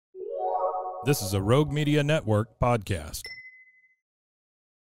This is a Rogue Media Network podcast.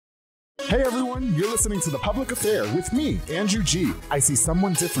 Hey everyone, you're listening to The Public Affair with me, Andrew G. I see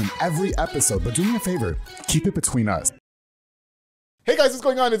someone different every episode, but do me a favor, keep it between us. Hey guys, what's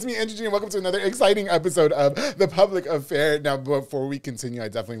going on? It's me, Andrew G, and welcome to another exciting episode of The Public Affair. Now, before we continue, I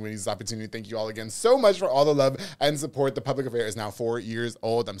definitely want to use this opportunity to thank you all again so much for all the love and support. The Public Affair is now 4 years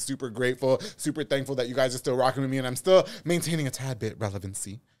old. I'm super grateful, super thankful that you guys are still rocking with me, and I'm still maintaining a tad bit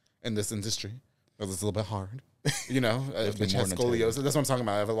relevancy in this industry. It's a little bit hard. You know, bitch has scoliosis. That's what I'm talking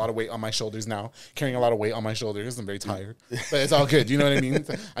about. I have a lot of weight on my shoulders now, carrying a lot of weight on my shoulders. I'm very tired, but it's all good. You know what I mean?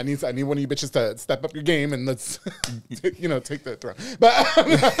 I need one of you bitches to step up your game and let's, take the throne. But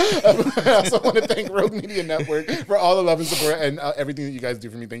I also want to thank Rogue Media Network for all the love and support and everything that you guys do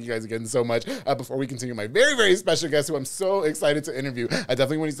for me. Thank you guys again so much. Before we continue, my very, very special guest who I'm so excited to interview. I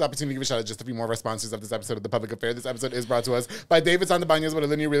definitely want to use this opportunity to give a shout out just a few more of our sponsors of this episode of The Public Affair. This episode is brought to us by David Santabanez with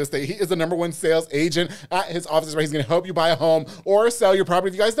Alinea Real Estate. He is the #1 sales agent at his office where he's going to help you buy a home or sell your property.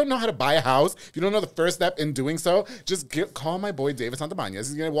 If you guys don't know how to buy a house, if you don't know the first step in doing so, just call my boy David Santabanez.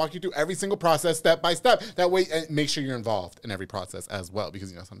 He's going to walk you through every single process step by step. That way, make sure you're involved in every process as well,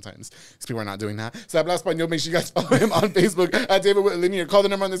 because sometimes people are not doing that. So make sure you guys follow him on Facebook at David with Alinea. Call the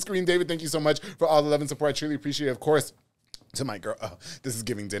number on the screen. David, thank you so much for all the love and support. I truly appreciate it. Of course, to my girl, this is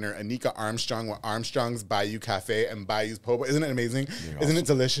giving dinner, Anika Armstrong with Armstrong's Bayou Cafe and Bayou's Po' Boy. Isn't it amazing? Isn't it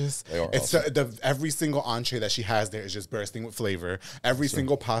delicious? They are it's awesome. Every single entree that she has there is just bursting with flavor. Every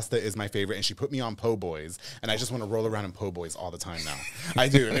single pasta is my favorite, and she put me on Po' Boys, and I just want to roll around in Po' Boys all the time now. I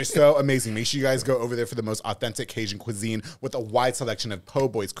do, and they're so amazing. Make sure you guys go over there for the most authentic Cajun cuisine with a wide selection of Po'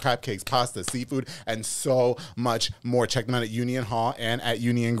 Boys, crab cakes, pasta, seafood, and so much more. Check them out at Union Hall and at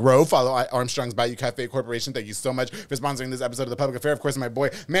Union Grove. Follow at Armstrong's Bayou Cafe Corporation. Thank you so much for sponsoring this episode of The Public Affair. Of course, my boy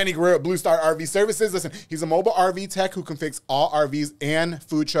Manny Guerrero at Blue Star RV Services. Listen, he's a mobile RV tech who can fix all RVs and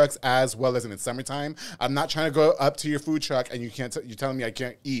food trucks as well. As in it's summertime. I'm not trying to go up to your food truck and you're telling me I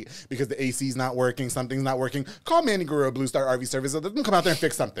can't eat because the AC's not working, something's not working. Call Manny Guerrero at Blue Star RV Services. Let them come out there and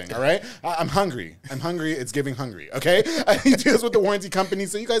fix something, all right? I'm hungry. It's giving hungry, okay? He deals with the warranty company,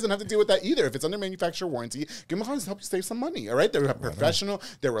 so you guys don't have to deal with that either. If it's under manufacturer warranty, give them a call to help you save some money, all right? They're professional,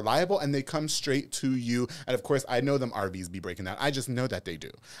 they're reliable, and they come straight to you. And of course, I know them RVs be breaking down. I just know that they do.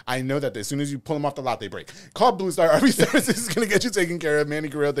 I know that as soon as you pull them off the lot, they break. Call Blue Star RV Services. Is going to get you taken care of. Manny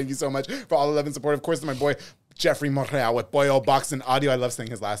Guerrero, thank you so much for all the love and support. Of course, to my boy Jeffrey Morreal with Boyle Boxing Audio. I love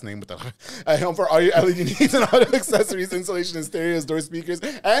saying his last name with the home for all your LED needs and audio accessories, installation and stereos, door speakers,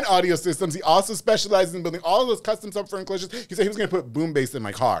 and audio systems. He also specializes in building all of those custom subwoofer enclosures. He said he was going to put boom bass in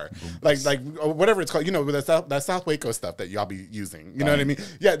my car, like whatever it's called. That South Waco stuff that y'all be using. You know what I mean?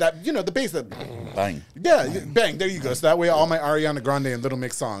 Yeah, the bass that Bang. Yeah, bang. There you go. So that way, all my Ariana Grande and Little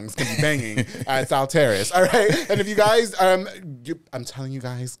Mix songs can be banging at South Terrace. All right. And if you guys, I'm telling you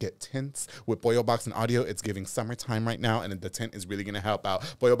guys, get tints with Boyle Boxing Audio. It's giving summertime right now, and the tint is really going to help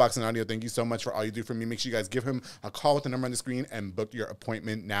out. Boyle Boxing Audio, thank you so much for all you do for me. Make sure you guys give him a call with the number on the screen and book your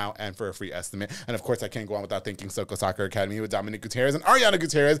appointment now and for a free estimate. And of course, I can't go on without thanking Soko Soccer Academy with Dominic Gutierrez and Ariana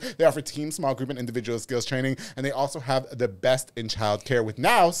Gutierrez. They offer team, small group, and individual skills training, and they also have the best in child care with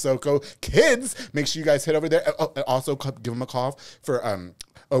now Soko Kids. Make sure you guys head over there. Also, give them a call for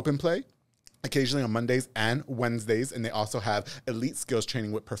open play. Occasionally on Mondays and Wednesdays, and they also have elite skills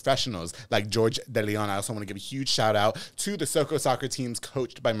training with professionals like George De Leon. I also want to give a huge shout out to the Soko soccer teams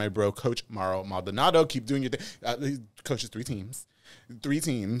coached by my bro, Coach Mauro Maldonado. Keep doing your thing. He coaches 3 teams. 3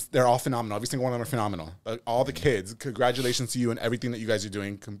 teams. They're all phenomenal. Every single one of them are phenomenal. All the kids, congratulations to you and everything that you guys are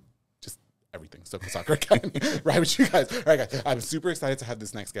doing. Everything. Soko Soccer Academy. Right with you guys. All right, guys. I'm super excited to have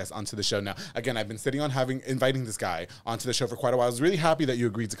this next guest onto the show now. Again, I've been sitting on inviting this guy onto the show for quite a while. I was really happy that you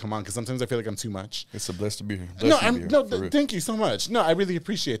agreed to come on because sometimes I feel like I'm too much. It's a blessing to be here. Thank you so much. No, I really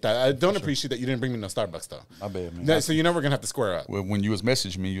appreciate that. I don't appreciate that you didn't bring me no Starbucks though. My bad, man. So we're gonna have to square up. Well, when you was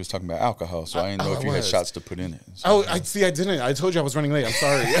messaging me, you was talking about alcohol, so I didn't know if you had shots to put in it. Oh, So, I didn't. I told you I was running late. I'm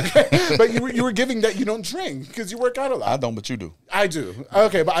sorry. But you were giving that you don't drink because you work out a lot. I don't, but you do. I do.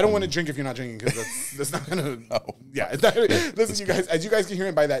 Okay, but I don't want to drink if you're not drinking because that's not gonna. No. Yeah. Listen, you guys. As you guys can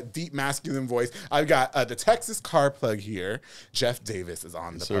hear by that deep masculine voice, I've got the Texas car plug here. Jeff Davis is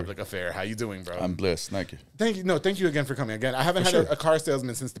on the Public Affair. How you doing, bro? I'm blessed. Thank you. Thank you. No, thank you again for coming. Again, I haven't had a car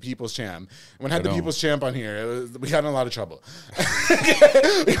salesman since the People's Champ. When I had the People's Champ on here, we got in a lot of trouble. We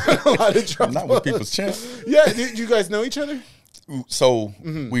got in a lot of trouble. Not with People's Champ. Yeah. Do you guys know each other? So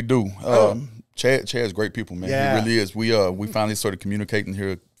we do. Chad's great people, man. Yeah. He really is. We finally started communicating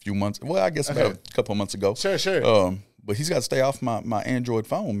here a few months. Well, I guess about a couple of months ago. Sure. But he's got to stay off my Android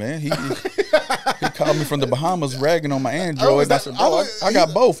phone, man. He called me from the Bahamas ragging on my Android. is I that- said, bro, I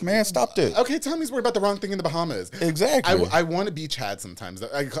got both, man. Stop that. Okay, tell me he's worried about the wrong thing in the Bahamas. Exactly. I want to be Chad sometimes.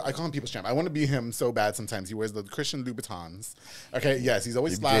 I call him people's champ. I want to be him so bad sometimes. He wears the Christian Louboutins. Okay, yes, he's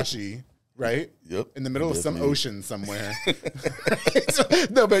always flashy. Right? Yep. In the middle of some Definitely. ocean somewhere.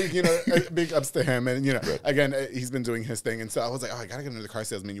 No, but, big ups to him. And, again, he's been doing his thing. And so I was like, I got to get another car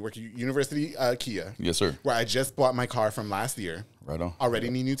salesman. You work at University Kia. Yes, sir. Where I just bought my car from last year. Right on. Already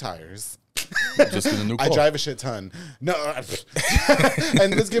need new tires. Just in a new car. I drive a shit ton. No.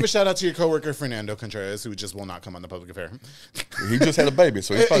 And let's give a shout out to your coworker, Fernando Contreras, who just will not come on the public affair. He just had a baby,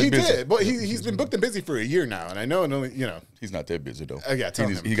 so he's probably He busy. did. But he's been booked and busy for a year now. And I know, and only, He's not that busy, though. Yeah, tell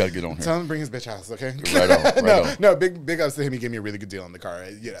him. He got to get on here. Tell him to bring his bitch ass, okay? Right on, right on. No, big ups to him. He gave me a really good deal on the car.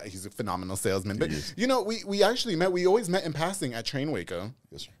 Yeah, he's a phenomenal salesman. But, we actually met. We always met in passing at Train Waco.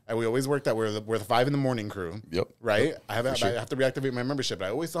 Yes, sir. And we always worked out. We're the 5 in the morning crew. Yep. Right? Yep. I have to reactivate my membership. But I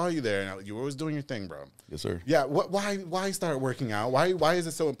always saw you there. And you were always doing your thing, bro. Yes, sir. Yeah. Why start working out? Why is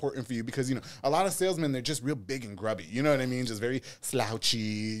it so important for you? Because, a lot of salesmen, they're just real big and grubby. You know what I mean? Just very slouchy.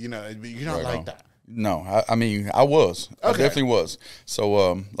 You're not Right like on. that. No, I mean, I was. I Okay. definitely was.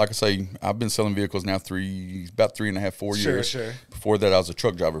 So, like I say, I've been selling vehicles now about 3.5, 4 years. Sure. Before that, I was a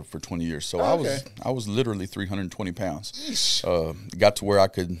truck driver for 20 years. So Okay. I was literally 320 pounds. Yeesh. Got to where I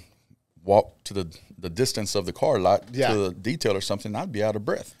could walk to the distance of the car lot Yeah. to the detail or something. I'd be out of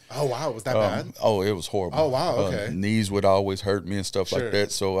breath. Oh, wow. Was that bad? Oh, it was horrible. Oh, wow, okay. Knees would always hurt me and stuff Sure. like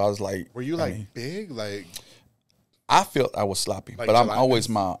that. So I was like, Were you big? I felt I was sloppy, Like but I'm gelatinous? always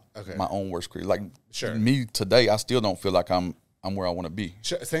my Okay. own worst critic. Like Sure. me today, I still don't feel like I'm where I want to be.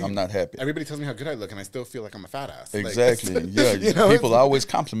 Same. I'm not happy. Everybody tells me how good I look, and I still feel like I'm a fat ass. Like, Exactly. Yeah. People it's- always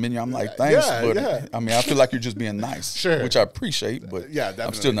compliment you. I'm like, thanks, Yeah, but yeah. I mean, I feel like you're just being nice, Sure. which I appreciate, but Yeah, I'm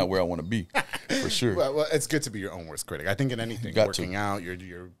definitely. still not where I want to be, for sure. Well, it's good to be your own worst critic. I think in anything, Got working to. out,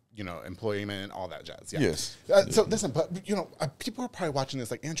 your employment, all that jazz. Yeah. Yes. So listen, but people are probably watching this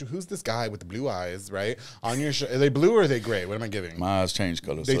like, Andrew, who's this guy with the blue eyes, right? On your shirt, are they blue or are they gray? What am I giving? My eyes change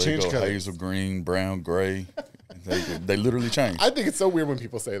colors. They so change they go colors. hazel, green, brown, gray. They literally change. I think it's so weird when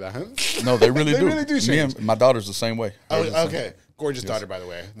people say that. No, they really They do. really do Me change. and my daughter's the same way. Oh, Hers is the same. okay. Gorgeous daughter, by the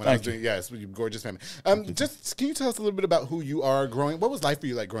way. When Thank you. Yes, gorgeous family. Just can you tell us a little bit about who you are growing? What was life for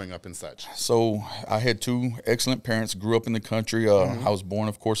you like growing up and such? So I had two excellent parents. Grew up in the country. I was born,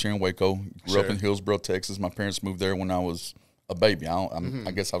 of course, here in Waco. Grew up Sure. in Hillsboro, Texas. My parents moved there when I was a baby. I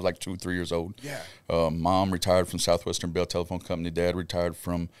guess I was like 2, 3 years old. Yeah. Mom retired from Southwestern Bell Telephone Company. Dad retired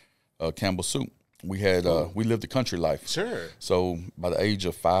from Campbell Soup. We had we lived the country life. Sure. So by the age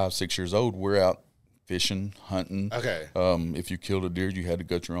of 5, 6 years old, we're out fishing, hunting. Okay. If you killed a deer, you had to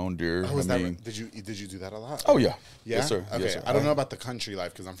gut your own deer. Oh, is that right? Did you do that a lot? Oh yeah. Yeah? Yes, sir. Okay. Yes, sir. I don't know about the country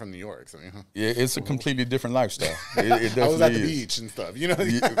life because I'm from New York. So, Yeah, it's a completely different lifestyle. It definitely I was at the is. beach and stuff.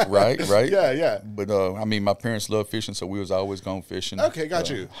 Yeah, right. Yeah. But I mean, my parents love fishing, so we was always going fishing. Okay, got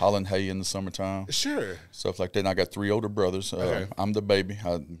you. Hauling hay in the summertime, Sure. stuff like that. And I got 3 older brothers. Okay. I'm the baby.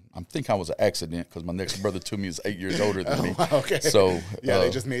 I think I was an accident because my next brother to me is 8 years older than me. Wow, okay. So Yeah, they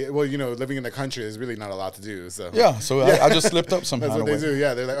just made. Well, living in the country is really not a lot to do. So yeah. So I just slipped up somehow. that's what they in a way. do.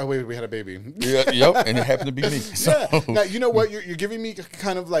 Yeah, they're like, oh wait, we had a baby. Yeah. Yep. And it happened to be me. So Yeah. Now you know what you're giving me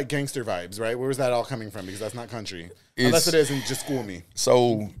kind of like gangster vibes, right? Where was that all coming from? Because that's not country, unless it is, and just school me.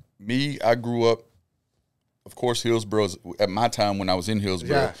 So I grew up, of course, Hillsboro, at my time when I was in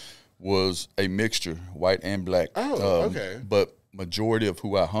Hillsboro, Yeah. was a mixture, white and black. Oh, okay. But majority of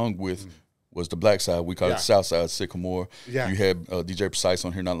who I hung with was the black side. We call Yeah. it South Side, Sycamore. Yeah. You had DJ Precise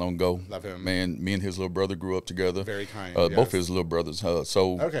on here not long ago. Love him. Man, me and his little brother grew up together. Very kind, Both yes. his little brothers.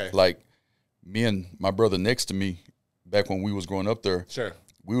 So, Okay. like, me and my brother next to me, back when we was growing up there, Sure.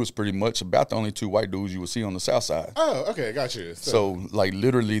 we was pretty much about the only 2 white dudes you would see on the South Side. Oh, okay, got you. So, like,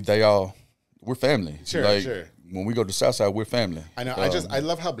 literally, we're family. Sure, like, sure. When we go to Southside, we're family. I know. I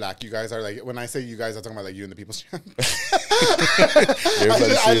love how black you guys are. Like when I say you guys, I'm talking about like you and the People's Champ.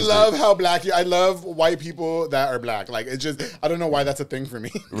 Everybody I says love how black you. I love white people that are black. Like it's just I don't know why that's a thing for me.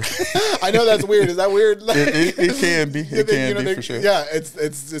 I know that's weird. Is that weird? Like, It can be. It can be for sure. Yeah,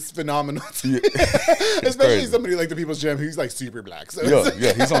 it's phenomenal. Especially crazy. somebody like the People's Champ who's like super black. So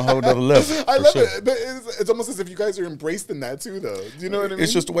Yeah, he's on a whole nother level. I for love sure. it, but it's almost as if you guys are embraced in that too, though. Do you know what I mean?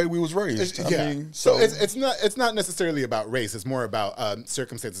 It's just the way we was raised. Yeah. I mean, so it's not necessarily about race. It's more about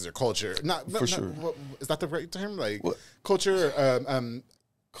circumstances or culture. For sure. What, is that the right term? Like What? culture,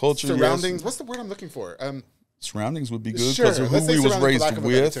 culture, surroundings. yes. What's the word I'm looking for? Surroundings would be good Sure. because of who Let's say we was surroundings, for lack raised of a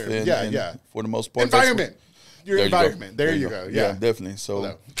better with. term. And, Yeah, and yeah. for the most part, that's what- Environment. Your There you go. environment. There you go. Yeah. definitely. So,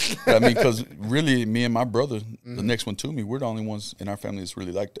 Hello. I mean, because really, me and my brother, the next one to me, we're the only ones in our family that's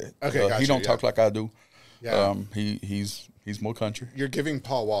really like that. Okay, he gotcha, don't yeah. talk like I do. Yeah. He's more country. You're giving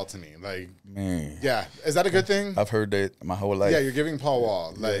Paul Wall to me. Like, Man. yeah. Is that a good thing? I've heard that my whole life. Yeah, you're giving Paul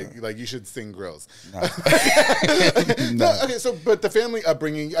Wall. Like you should sing Grills. Nah. No, okay, so, but the family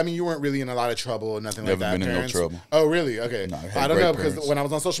upbringing, I mean, you weren't really in a lot of trouble or nothing Never like that. been in no trouble. Oh, really? Okay. No, I had I don't great know, because parents. when I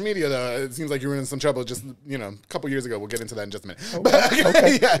was on social media, though, it seems like you were in some trouble just, a couple years ago. We'll get into that in just a minute. But,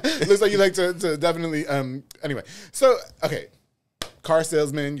 okay, yeah, looks like you like to definitely, anyway. So, okay. Car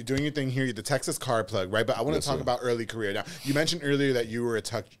salesman, you're doing your thing here. You're the Texas Car Plug, right? But I want to talk about early career. Now, you mentioned earlier that you were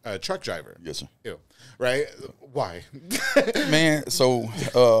a truck driver. Yes, sir. Ew. Right? Why? Man, so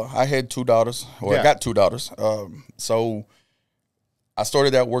I had 2 daughters, or I got 2 daughters. So I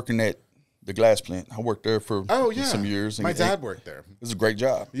started out working at the glass plant. I worked there for some years. My dad worked there. It was a great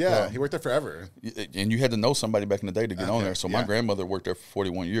job. Yeah, he worked there forever. And you had to know somebody back in the day to get on there. So my grandmother worked there for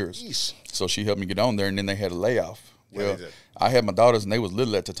 41 years. Yeesh. So she helped me get on there, and then they had a layoff. Yeah, Well, they did. I had my daughters, and they was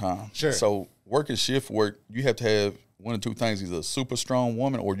little at the time. Sure. So working shift work, you have to have one of 2 things: either a super strong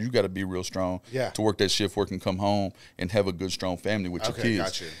woman, or you got to be real strong to work that shift work and come home and have a good, strong family with your kids.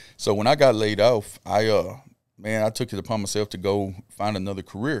 Got you. So when I got laid off, I took it upon myself to go find another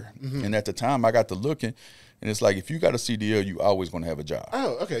career. Mm-hmm. And at the time, I got to looking, and it's like, if you got a CDL, you always going to have a job.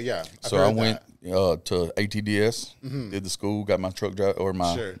 Oh, okay, yeah. So I went to ATDS, did the school, got my truck drive or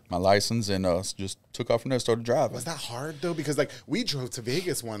my license, and just took off from there, started driving. Was that hard though? Because like we drove to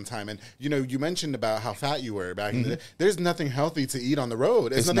Vegas one time, and you mentioned about how fat you were back in the day. There's nothing healthy to eat on the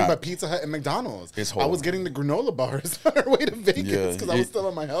road. It's nothing but Pizza Hut and McDonald's. It's I horrible. was getting the granola bars on our way to Vegas because I was still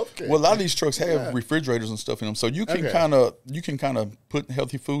on my health care. Well, a lot of these trucks have refrigerators and stuff in them, so you can kind of put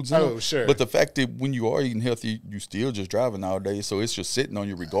healthy foods in them. Oh, sure. But the fact that when you are eating healthy, you still just driving nowadays, so it's just sitting on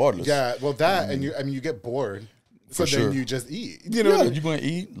you regardless. Yeah, well, and you get bored, so For sure. then you just eat. You're going to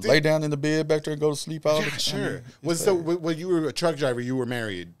eat, lay down in the bed back there and go to sleep all the time. Sure. When you were a truck driver, you were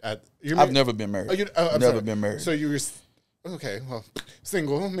married. I've never been married. I'm never sorry. been married. So you were. Okay, well,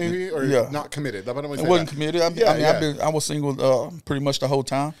 single maybe, or not committed. I wasn't committed. I was single pretty much the whole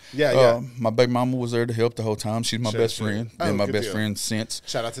time. Yeah. My baby mama was there to help the whole time. She's my best friend. Been my best friend since.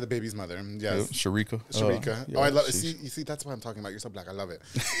 Shout out to the baby's mother. Yes. Sharika. I love it. See, that's what I'm talking about. You're so black. I love it.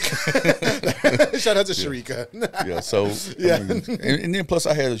 Shout out to Sharika. So and then plus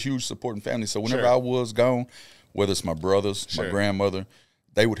I had a huge supporting family. So whenever I was gone, whether it's my brothers, my grandmother,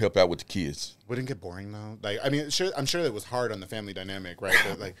 they would help out with the kids. Wouldn't it get boring though? Like, I mean, I'm sure it was hard on the family dynamic, right?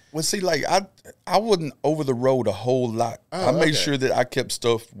 But like, well, see, like I wasn't over the road a whole lot. I made sure that I kept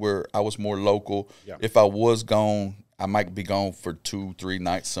stuff where I was more local. Yeah. If I was gone, I might be gone for 2-3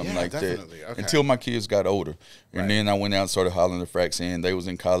 nights, something like that. Okay. Until my kids got older, and then I went out and started hollering the fracks in. They was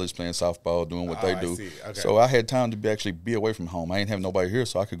in college playing softball, doing what they do. Okay. So I had time to actually be away from home. I didn't have nobody here,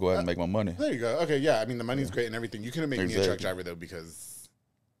 so I could go out and make my money. There you go. Okay, yeah. I mean, the money's great and everything. You couldn't make me a truck driver though, because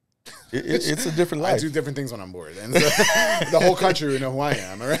it's a different life. I do different things when I'm bored, and so the whole country would know who I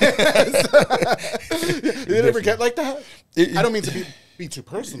am. All right. You ever get like that? I don't mean to be too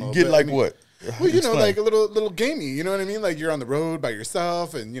personal. Get like what? Well, like a little gamey. You know what I mean? Like you're on the road by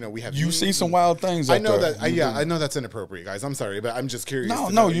yourself, and we have. You see some wild things. I know that. I know that's inappropriate, guys. I'm sorry, but I'm just curious.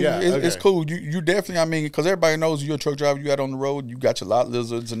 It's cool. You definitely. I mean, because everybody knows you're a truck driver. You out on the road. You got your lot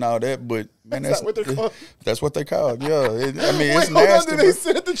lizards and all that. But man, that's what they're called. That's what they called. Yeah. It's nasty. Hold on, they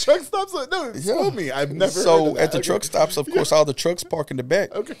sit at the truck stops? No, school me. I've never. So at the truck stops, of course, all the trucks park in the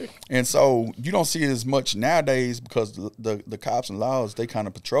back. Okay. And so you don't see it as much nowadays because the cops and laws they kind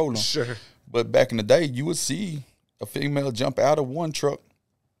of patrol them. Sure. But back in the day, you would see a female jump out of one truck,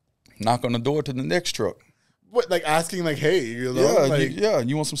 knock on the door to the next truck. What, like asking, like, hey, you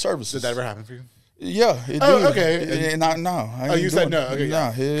want some services? Did that ever happen for you? Yeah, it did. Okay. You said no. Okay,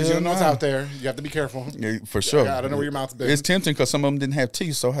 because you don't know what's out there. You have to be careful. Yeah, for sure. I don't know where your mouth's been. It's tempting because some of them didn't have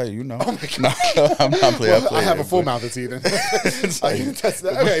teeth. So hey, Oh my god. I'm not playing. I have a full mouth of teeth. I can test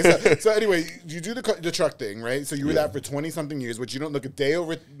that. Okay, so anyway, you do the truck thing, right? So you were that for 20-something years, which you don't look a day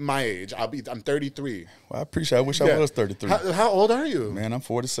over my age. I'm 33. Well, I appreciate. I wish I was 33. How old are you? Man, I'm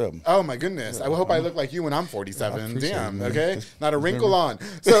 47. Oh my goodness! I hope I look like you when I'm 47. Damn. Okay, not a wrinkle on.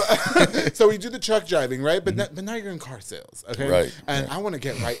 So we do the truck driving, right? But now you're in car sales, okay? Right. And I want to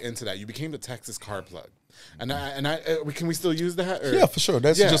get right into that. You became the Texas Car Plug, and can we still use that? Or? Yeah, for sure.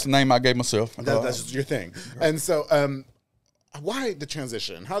 That's just the name I gave myself. That's just your thing. And so, why the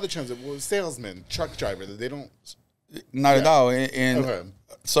transition? How the transition? Well, salesman, truck driver, they don't. Not at all. And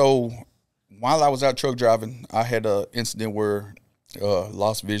so while I was out truck driving, I had an incident where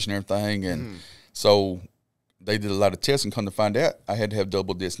lost vision and everything, and so they did a lot of tests and come to find out I had to have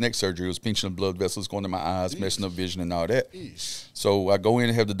double disc neck surgery. It was pinching the blood vessels going to my eyes, messing up vision and all that. So I go in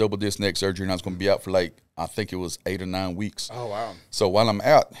and have the double disc neck surgery, and I was going to be out for I think it was 8 or 9 weeks. Oh, wow. So while I'm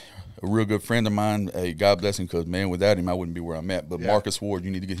out, a real good friend of mine. Hey, God bless him, because, man, without him, I wouldn't be where I'm at. But Marcus Ward,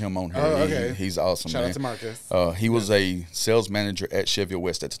 you need to get him on here. Oh, okay. He's awesome, Shout man. out to Marcus. He was a sales manager at Sheffield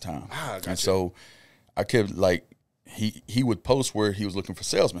West at the time. Gotcha. And so I kept, like, he would post where he was looking for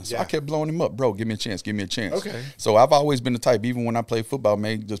salesmen. So I kept blowing him up. Bro, give me a chance. Give me a chance. Okay. So I've always been the type, even when I play football,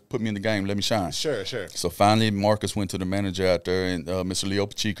 man, just put me in the game. Let me shine. Sure, sure. So finally, Marcus went to the manager out there, and Mr. Leo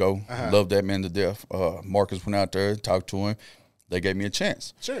Pacheco. Loved that man to death. Marcus went out there, talked to him. They gave me a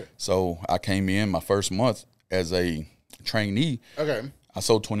chance. Sure. So I came in my first month as a trainee. Okay. I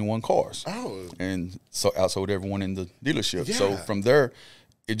sold 21 cars. Oh. And so I sold everyone in the dealership. Yeah. So from there,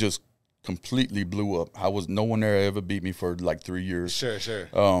 it just completely blew up. No one there ever beat me for like 3 years. Sure, sure.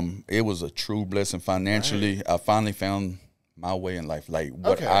 It was a true blessing financially. Right. I finally found my way in life, like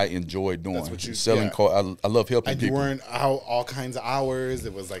what I enjoy doing. That's what selling cars. I love helping people. And you weren't out all kinds of hours.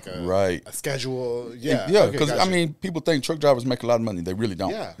 It was like a schedule. Yeah. Yeah, because I mean, people think truck drivers make a lot of money. They really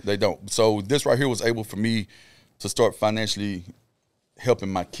don't. Yeah. They don't. So this right here was able for me to start financially helping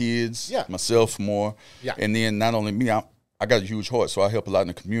my kids, myself more. Yeah. And then not only me, I got a huge heart, so I help a lot in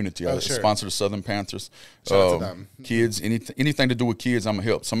the community. I sponsor the Southern Panthers. Shout out to them. Kids, anything to do with kids, I'm going to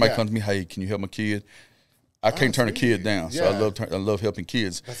help. Somebody comes to me, hey, can you help my kid? I can't turn a kid down, so I love helping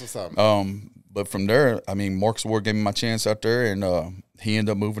kids. That's what's up. But from there, I mean, Marcus Ward gave me my chance out there, and he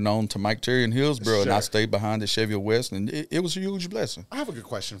ended up moving on to Mike Terry in Hillsborough, and I stayed behind at Sheffield West, and it was a huge blessing. I have a good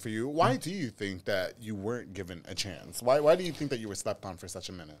question for you. Why do you think that you weren't given a chance? Why do you think that you were slept on for such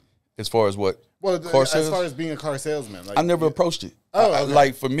a minute? As far as what? Well, car as far as being a car salesman. Like, I never approached it. Oh, okay.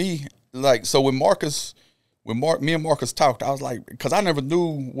 Like, for me, like, so when me and Marcus talked, I was like, because I never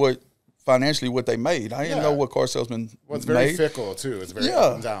knew financially what they made. I didn't know what car salesmen made. Well, it's very fickle, too. It's very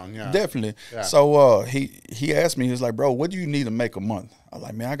up and down. Yeah, definitely. Yeah. So he asked me, he was like, bro, what do you need to make a month? I was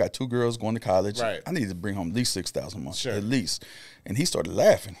like, man, I got 2 girls going to college. Right. I need to bring home at least $6,000 a month, at least. And he started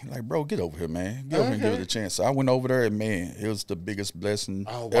laughing. He's like, bro, get over here, man. Get over here and give it a chance. So I went over there, and, man, it was the biggest blessing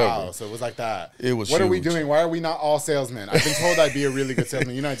ever. So it was like that. It was What huge. are we doing? Why are we not all salesmen? I've been told I'd be a really good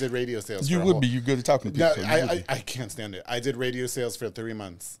salesman. You know, I did radio sales. You would be. You're good at talking to people. No, I can't stand it. I did radio sales for 3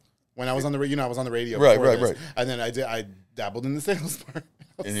 months. When I was on the I was on the radio. Right. And then I dabbled in the sales part.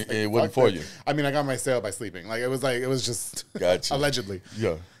 And it wasn't for you. I mean, I got my sale by sleeping. Like, it was just allegedly.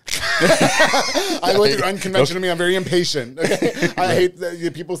 Yeah. I went through unconventional. I'm very impatient. Okay? I hate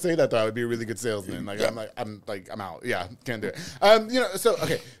that people say that, though. I would be a really good salesman. Like, I'm out. Yeah, can't do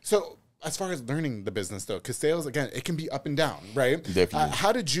it. So as far as learning the business, though, because sales, again, it can be up and down, right? Definitely.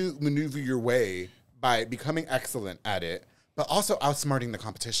 How did you maneuver your way by becoming excellent at it, but also outsmarting the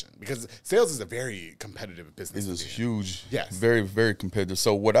competition? Because sales is a very competitive business. It is huge. Yes. Very, very competitive.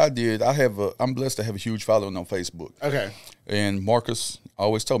 So what I did, I'm blessed to have a huge following on Facebook. Okay. And Marcus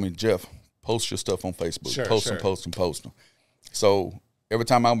always told me, Jeff, post your stuff on Facebook. Post them. So every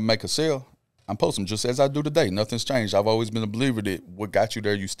time I make a sale, I'm posting just as I do today. Nothing's changed. I've always been a believer that what got you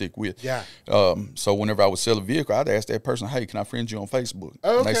there, you stick with. Yeah. So whenever I would sell a vehicle, I'd ask that person, hey, can I friend you on Facebook?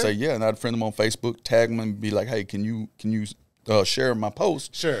 Oh, okay. And they say, yeah. And I'd friend them on Facebook, tag them, and be like, hey, can you share my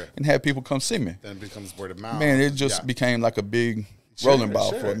post? Sure. And have people come see me. Then it becomes word of mouth. Man, it just became like a big rolling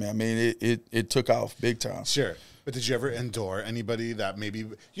ball for me. I mean, it took off big time. Sure. But did you ever endure anybody that maybe,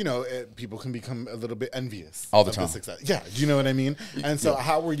 people can become a little bit envious all the time? Yeah, you know what I mean? And so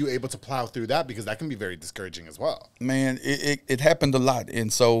how were you able to plow through that? Because that can be very discouraging as well. Man, it happened a lot.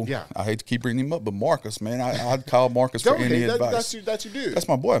 And so I hate to keep bringing him up, but Marcus, man, I'd call Marcus for any advice. That's you do. That's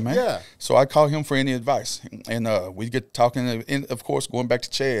my boy, man. Yeah. So I'd call him for any advice. And we get talking, and of course, going back to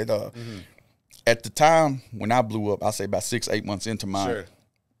Chad, at the time when I blew up, I say about 6-8 months into mine. Sure.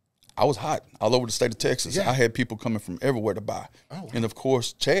 I was hot all over the state of Texas. Yeah. I had people coming from everywhere to buy. Oh, wow. And, of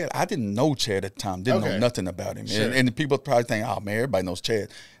course, Chad, I didn't know Chad at the time. Didn't know nothing about him. Sure. And people probably think, oh, man, everybody knows Chad.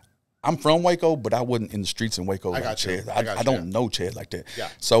 I'm from Waco, but I wasn't in the streets in Waco like Chad. I don't know Chad like that. Yeah.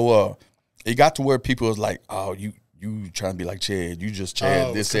 So it got to where people was like, oh, you trying to be like Chad. You just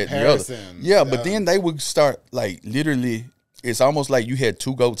Chad, this, that, and the other. Yeah, but then they would start, like, literally, it's almost like you had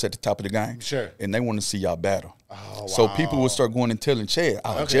 2 goats at the top of the game. Sure. And they want to see y'all battle. Oh, wow. So people would start going and telling Chad,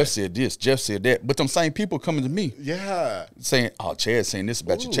 Jeff said this, Jeff said that. But them same people coming to me. Yeah. Saying, Chad saying this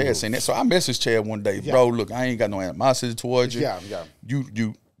about you, Chad saying that. So I messaged Chad one day, bro, look, I ain't got no animosity towards you. Yeah.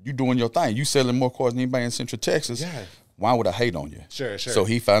 You doing your thing. You selling more cars than anybody in Central Texas. Yeah. Why would I hate on you? Sure. So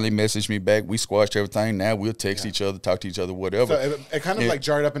he finally messaged me back. We squashed everything. Now we'll text each other, talk to each other, whatever. So it kind of like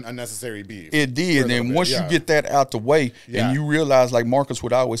jarred up an unnecessary beef. It did. And then once you get that out the way and you realize, like Marcus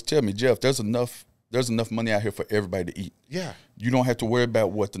would always tell me, Jeff, there's enough there's enough money out here for everybody to eat. Yeah. You don't have to worry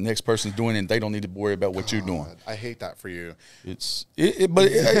about what the next person's doing, and they don't need to worry about what you're doing. I hate that for you.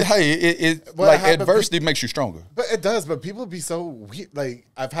 Hey, like adversity makes you stronger. But it does. But people be so weird. Like,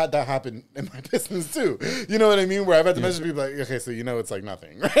 I've had that happen in my business too. You know what I mean? Where I've had to message people like, okay, so it's like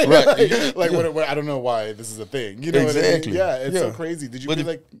nothing, right? Like what, I don't know why this is a thing. You know what I mean? Yeah, it's so crazy. Did you feel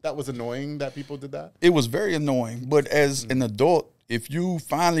like that was annoying that people did that? It was very annoying. But as an adult, if you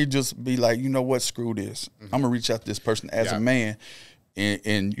finally just be like, you know what, screw this. I'm gonna reach out to this person as a man.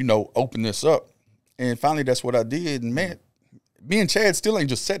 And open this up. And finally, that's what I did. And man, me and Chad still ain't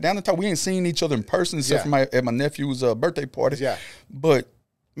just sat down and talk. We ain't seen each other in person except for at my nephew's birthday party. Yeah. But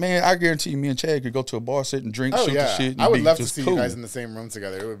man, I guarantee you, me and Chad could go to a bar, sit and drink, shoot the shit. And I would love to see you guys in the same room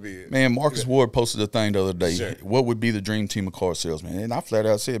together. It would be. Man, Marcus Ward posted a thing the other day. Sure. What would be the dream team of car salesmen? And I flat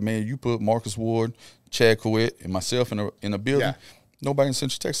out said, man, you put Marcus Ward, Chad Coet, and myself in a building. Yeah. Nobody in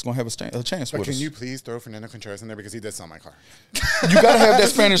Central Texas is going to have a chance with us. Can you please throw Fernando Contreras in there because he did sell my car? You got to have that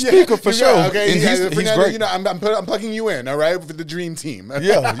Spanish speaker for sure. Okay, and he's great. I'm plugging you in, all right, for the dream team.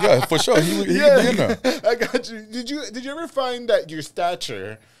 yeah, for sure. He could be in there. I got you. Did you ever find that your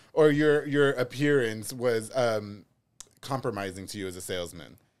stature or your appearance was compromising to you as a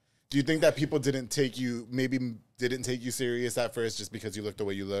salesman? Do you think that people didn't take you serious at first just because you looked the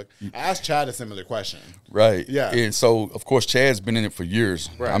way you look? I asked Chad a similar question. Right. Yeah. And so, of course, Chad's been in it for years.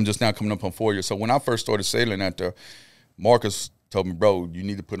 Right. I'm just now coming up on 4 years. So when I first started sailing out there, Marcus told me, bro, you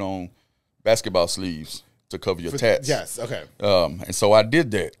need to put on basketball sleeves to cover your tats. Yes, okay. And so I did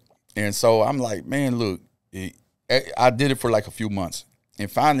that. And so I'm like, man, look, I did it for like a few months.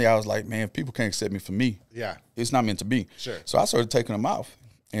 And finally I was like, man, if people can't accept me for me, it's not meant to be. Sure. So I started taking them off.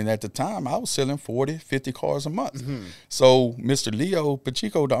 And at the time, I was selling 40, 50 cars a month. So Mr. Leo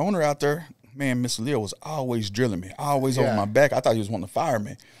Pacheco, the owner out there, man, Mr. Leo was always drilling me, always over my back. I thought he was wanting to fire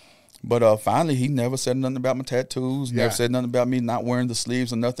me. But finally, he never said nothing about my tattoos, never said nothing about me not wearing the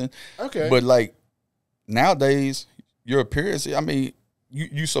sleeves or nothing. Okay. But, like, nowadays, your appearance, I mean,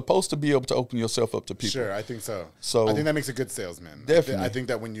 you're supposed to be able to open yourself up to people. Sure, I think so. So I think that makes a good salesman. Definitely. I think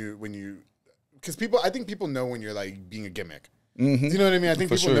that when you because I think people know when you're, like, being a gimmick. Do you know what I mean? I think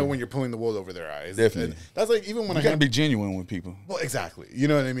people know when you're pulling the wool over their eyes. Definitely. And that's like even when you gotta be genuine with people. Well, exactly. You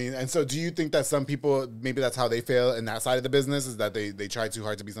know what I mean? And so do you think that some people, maybe that's how they fail in that side of the business, is that they try too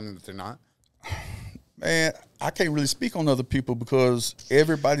hard to be something that they're not? Man, I can't really speak on other people because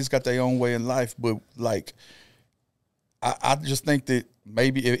everybody's got their own way in life. But, like, I just think that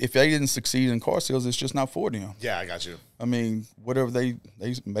maybe if they didn't succeed in car sales, it's just not for them. Yeah, I got you. I mean, whatever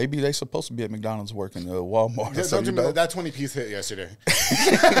maybe they're supposed to be at McDonald's working at Walmart. Yeah, so, that 20-piece hit yesterday.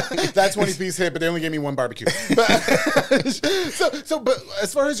 That 20-piece hit, but they only gave me one barbecue. But, but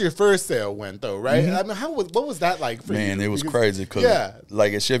as far as your first sale went, though, right? I mean, what was that like for you? Man, it was crazy because,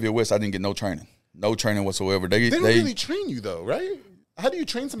 like, at Chevy West, I didn't get no training whatsoever. They don't really train you, though, right? How do you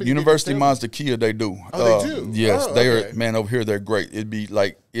train somebody? University Mazda Kia, they do. Oh, they do? Yes, they are. Man, over here, they're great. It'd be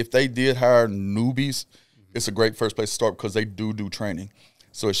like if they did hire newbies, it's a great first place to start because they do training.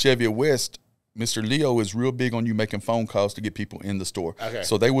 So at Chevy West, Mr. Leo is real big on you making phone calls to get people in the store. Okay.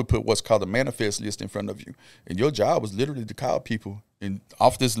 So they would put what's called a manifest list in front of you. And your job was literally to call people and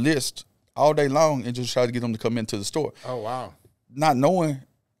off this list all day long and just try to get them to come into the store. Oh, wow. Not knowing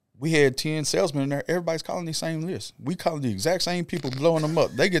we had 10 salesmen in there. Everybody's calling the same list. We calling the exact same people, blowing them up.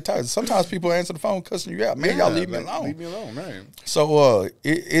 They get tired. Sometimes people answer the phone cussing you out. Man, y'all leave me alone. Leave me alone, right. So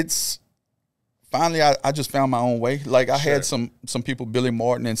it's finally I just found my own way. Like I had some people, Billy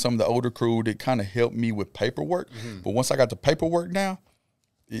Martin and some of the older crew that kind of helped me with paperwork. But once I got the paperwork down,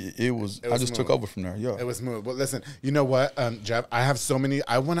 it was I just took over from there. Yeah. It was smooth. Well, listen, you know what, Jeff, I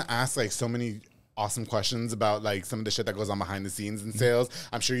want to ask like so many awesome questions about like some of the shit that goes on behind the scenes in sales.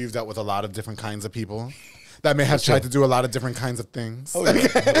 I'm sure you've dealt with a lot of different kinds of people that may have tried to do a lot of different kinds of things. Oh,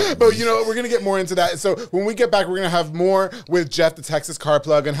 yeah. But you know, we're going to get more into that. So when we get back, we're going to have more with Jeff, the Texas Car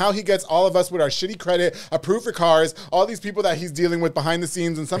Plug, and how he gets all of us with our shitty credit approved for cars, all these people that he's dealing with behind the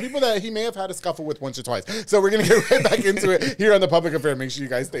scenes, and some people that he may have had a scuffle with once or twice. So we're going to get right back into it here on The Public Affair. Make sure you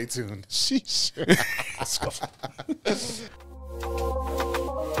guys stay tuned. Sheesh.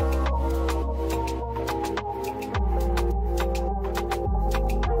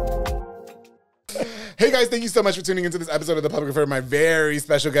 Hey guys, thank you so much for tuning into this episode of The Public Affair. My very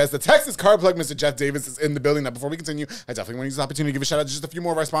special guest, the Texas car plug, Mr. Jeff Davis, is in the building. Now, before we continue, I definitely want to use this opportunity to give a shout out to just a few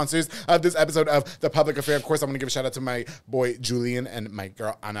more of our sponsors of this episode of The Public Affair. Of course, I want to give a shout out to my boy Julian and my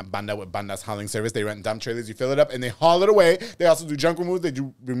girl Ana Banda with Banda's Hauling Service. They rent dump trailers, you fill it up, and they haul it away. They also do junk removal. They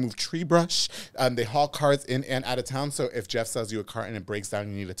do remove tree brush. They haul cars in and out of town. So if Jeff sells you a car and it breaks down,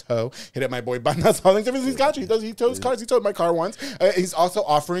 you need a tow, hit up my boy Banda's Hauling Service. He's got you. He tows cars. He towed my car once. He's also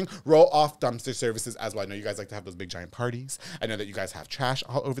offering roll-off dumpster services as well. I know you guys like to have those big giant parties. I know that you guys have trash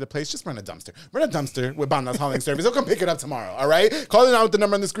all over the place. Just rent a dumpster. Rent a dumpster with Banda's Hauling Service. He'll come pick it up tomorrow, all right? Call it out with the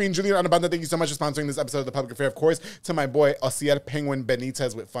number on the screen. Julian Anabanda, thank you so much for sponsoring this episode of The Public Affair. Of course, to my boy Osiel Penguin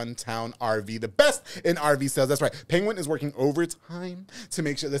Benitez with Fun Town RV, the best in RV sales. That's right. Penguin is working overtime to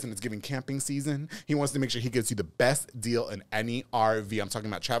make sure, listen, it's giving camping season. He wants to make sure he gives you the best deal in any RV. I'm talking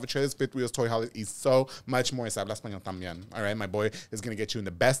about travel trailers, fifth wheels, toy haulers, y so much more. Habla español también. All right, my boy is going to get you in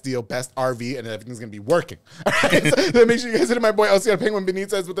the best deal, best RV, and everything's going to be working. All right, so make sure you guys hit my boy Osiel Penguin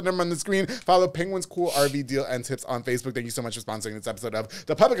Benitez with the number on the screen. Follow Penguin's cool RV deal and tips on Facebook. Thank you so much for sponsoring this episode of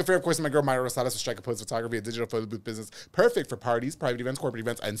The Public Affair. Of course, my girl Mayra Rosales with Strike a Pose Photography, a digital photo booth business, perfect for parties, private events, corporate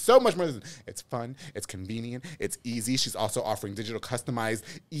events, and so much more. It's fun, it's convenient, it's easy. She's also offering digital customized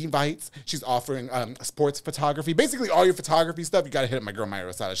evites. She's offering sports photography. Basically, all your photography stuff, you got to hit up my girl Mayra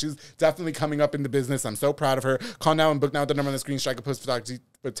Rosales. She's definitely coming up in the business. I'm so proud of her. Call now and book now with the number on the screen. Strike a Pose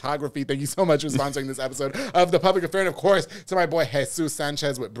Photography. Thank you so much for sponsoring this episode of The Public Affair. And of course, to my boy Jesus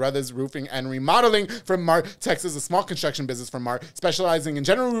Sanchez with Brothers Roofing and Remodeling from Mart, Texas, a small construction business from Mart, specializing in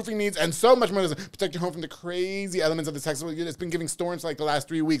general roofing needs and so much more. Protect your home from the crazy elements of the Texas. It's been giving storms for like the last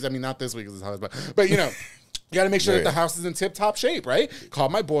 3 weeks. I mean, not this week, but you know. You got to make sure that the house is in tip-top shape, right? Call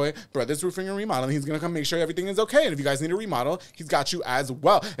my boy, Brothers Roofing and Remodeling. He's going to come make sure everything is okay. And if you guys need a remodel, he's got you as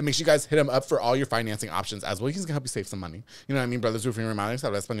well. And make sure you guys hit him up for all your financing options as well. He's going to help you save some money. You know what I mean? Brothers Roofing and Remodeling.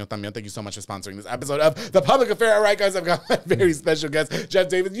 Thank you so much for sponsoring this episode of The Public Affair. All right, guys, I've got my very special guest, Jeff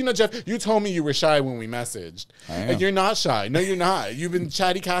Davis. You know, Jeff, you told me you were shy when we messaged. And you're not shy. No, you're not. You've been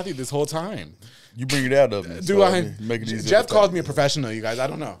chatty Cathy this whole time. You bring it out of me. Do I? Make it easy. Jeff called me a professional, you guys. I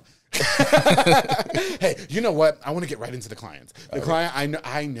don't know. Hey, you know what? I want to get right into the clients. The client,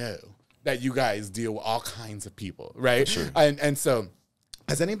 I know that you guys deal with all kinds of people, right? Sure. And so,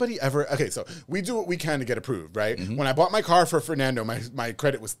 has anybody ever? Okay, so we do what we can to get approved, right? Mm-hmm. When I bought my car for Fernando, my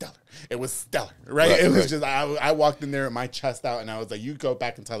credit was stellar. It was stellar, right? It was just I walked in there with my chest out, and I was like, "You go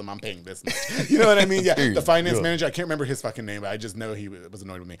back and tell them I'm paying this much." You know what I mean? Yeah. The finance manager, I can't remember his fucking name, but I just know he was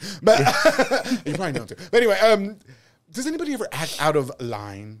annoyed with me. But you probably know him too. But anyway, does anybody ever act out of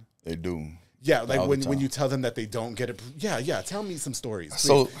line? They do. Yeah, like when you tell them that they don't get it. Yeah. Tell me some stories, please.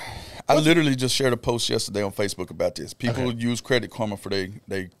 So I literally just shared a post yesterday on Facebook about this. People use Credit Karma for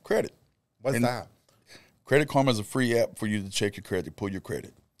their credit. What's that? Credit Karma is a free app for you to check your credit, pull your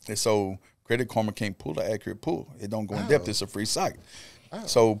credit. And so Credit Karma can't pull the accurate pull. It don't go in depth. It's a free site. Oh.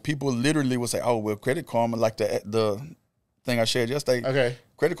 So people literally will say, "Oh, well, Credit Karma, like the thing I shared yesterday. Okay.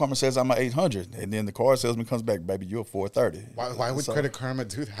 Credit Karma says I'm an 800, and then the car salesman comes back, baby, you're a 430. Why would Credit Karma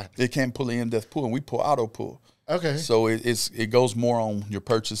do that? They can't pull the in-depth pull, and we pull auto pull. Okay. So it goes more on your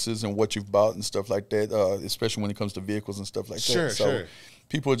purchases and what you've bought and stuff like that, especially when it comes to vehicles and stuff like that. So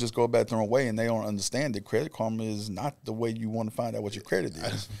people just go about their own way, and they don't understand that Credit Karma is not the way you want to find out what your credit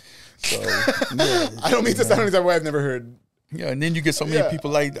is. So yeah, I don't mean to sound that way. I've never heard. Yeah, and then you get so many people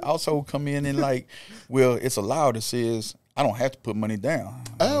like also come in and like, well, it's allowed. It says I don't have to put money down.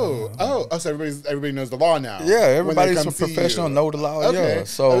 So everybody knows the law now. Yeah, everybody's a professional, know the law. Okay. Yeah.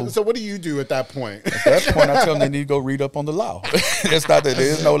 So what do you do at that point? At that point, I tell them they need to go read up on the law. It's not that there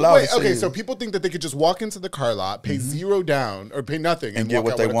is no law. Wait, okay, so people think that they could just walk into the car lot, pay zero down, or pay nothing, and get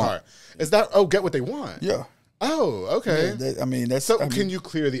what they want. Car. Is that get what they want? Yeah. Oh, okay. Yeah, that's so. Can you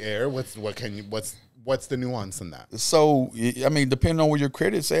clear the air? What's the nuance in that? So, I mean, depending on where your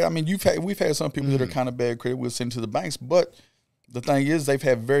credit's at, I mean, we've had some people that are kind of bad credit. We'll send to the banks, but the thing is, they've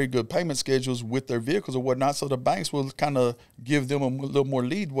had very good payment schedules with their vehicles or whatnot, so the banks will kind of give them a little more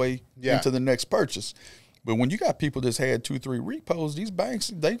leadway into the next purchase. But when you got people that's had 2-3 repos, these banks,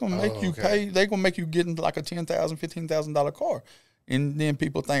 they gonna make you pay. They gonna make you get into like a $10,000, $15,000 car. And then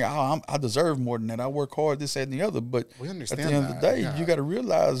people think, I deserve more than that. I work hard, this, that, and the other. But we understand at the end of the day, you got to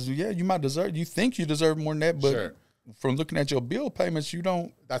realize, you might deserve. You think you deserve more than that, but from looking at your bill payments, you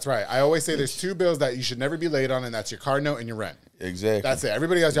don't. That's right. I always say there's two bills that you should never be late on, and that's your car note and your rent. Exactly. That's it.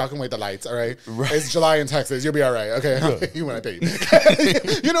 Everybody else, y'all can wait the lights, all right? Right. It's July in Texas. You'll be all right, okay? I'll pay you when I pay you.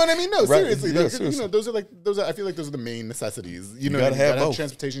 You know what I mean? No, seriously. Yeah, Like, seriously. you know, I feel like those are the main necessities. You know, gotta you have gotta have both.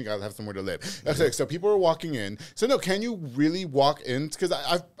 transportation, you gotta have somewhere to live. Okay, so people are walking in. So no, can you really walk in? Because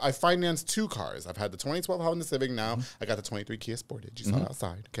I financed 2 cars. I've had the 2012 Honda Civic now. I got the 23 Kia Sportage. You saw it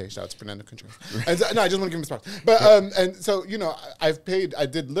outside. Okay, shout out to Fernando Contreras. And so, no, I just want to give him a spot. But and so, you know, I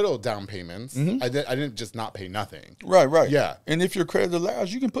did little down payments. I didn't just not pay nothing. Right. Yeah. And if your credit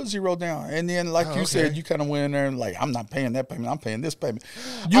allows, you can put 0 down. And then, like you said, you kind of went in there and like, I'm not paying that payment. I'm paying this payment.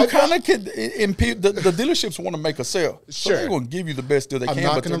 You kind of can. The dealerships want to make a sale. So Sure. they're going to give you the best deal they can,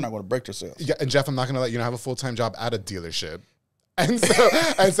 but they're not going to break themselves. Yeah, and Jeff, I'm not gonna let you know I have a full-time job at a dealership. And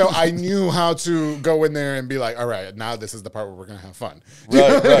so I knew how to go in there and be like, all right, now this is the part where we're gonna have fun. Do you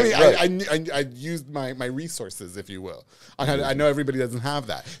know what I mean? I used my resources, if you will. I know everybody doesn't have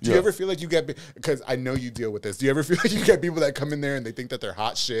that. Do you ever feel like you get, because I know you deal with this, do you ever feel like you get people that come in there and they think that they're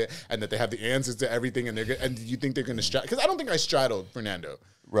hot shit and that they have the answers to everything and and you think they're gonna straddle? Because I don't think I straddled Fernando.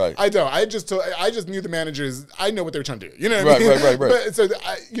 Right. I don't. I just knew the managers. I know what they were trying to do. You know what I mean? Right. But so,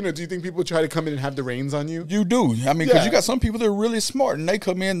 you know, do you think people try to come in and have the reins on you? You do. I mean, because you got some people that are really smart, and they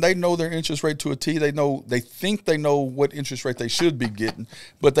come in, they know their interest rate to a T. They think they know what interest rate they should be getting,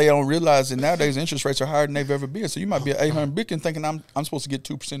 but they don't realize that nowadays interest rates are higher than they've ever been. So you might be at 800 Beacon thinking I'm supposed to get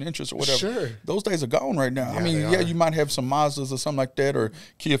 2% interest or whatever. Sure. Those days are gone right now. Yeah, I mean, you might have some Mazdas or something like that, or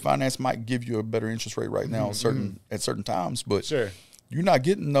Kia Finance might give you a better interest rate right now at certain times, but Sure. you're not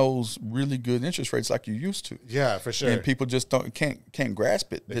getting those really good interest rates like you used to. Yeah, for sure. And people just can't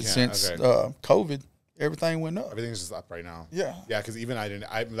grasp it. That since okay. COVID, everything went up. Everything's just up right now. Yeah. Yeah, because even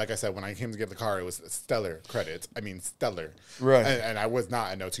like I said, when I came to get the car, it was stellar credits. I mean, stellar. Right. And I was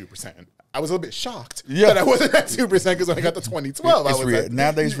not at no 2%. I was a little bit shocked Yeah. that I wasn't at 2% because when I got the 2012, I was at,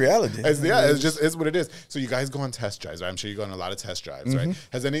 nowadays reality. it's what it is. So you guys go on test drives, right? I'm sure you go on a lot of test drives, right?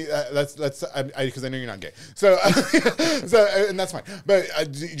 Has any, because I know you're not gay. So, and that's fine.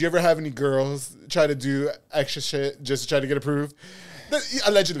 But do you ever have any girls try to do extra shit just to try to get approved?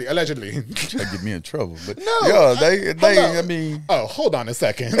 Allegedly. That get me in trouble. But No, I mean. Oh, hold on a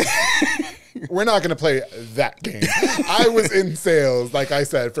second. We're not going to play that game. I was in sales, like I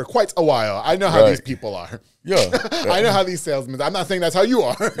said, for quite a while. I know how these people are. Yeah. I know how these salesmen, I'm not saying that's how you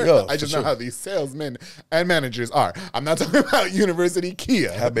are. Yeah, I just know how these salesmen and managers are. I'm not talking about University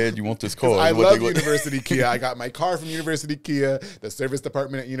Kia. How bad you want this car? I love University Kia. I got my car from University Kia. The service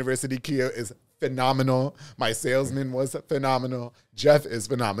department at University Kia is phenomenal. My salesman was phenomenal. Jeff is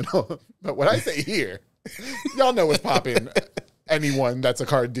phenomenal. But what I say here, y'all know what's popping. Anyone that's a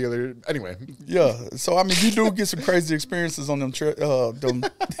car dealer. Anyway. Yeah. So, I mean, you do get some crazy experiences on them them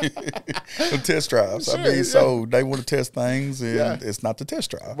test drives. Sure, I mean, so they want to test things, and it's not the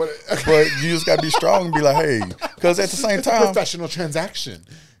test drive. But you just got to be strong and be like, hey, because at the same it's a time. professional transaction.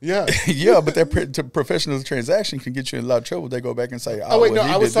 Yeah. Yeah, but that professional transaction can get you in a lot of trouble. They go back and say, oh wait, well,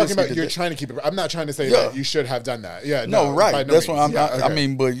 no, I was talking about you're that. trying to keep it. I'm not trying to say that you should have done that. Yeah. No, right. No That's means. what I'm. Yeah, okay. I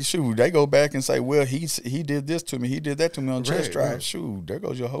mean, but shoot, they go back and say, well, he did this to me. He did that to me on test drive. Right. Shoot, there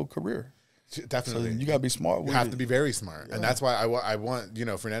goes your whole career. Definitely. So you got to be smart. You have to be very smart. And that's why I want,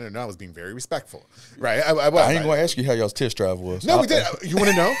 Fernando to know I was being very respectful. Right? I ain't going to ask you how y'all's test drive was. No, we did. You want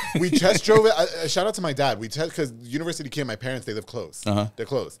to know? We test drove it. Shout out to my dad. We test because University Kia, my parents, they live close. They're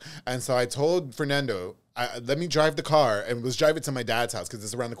close. And so I told Fernando, let me drive the car and was drive it to my dad's house because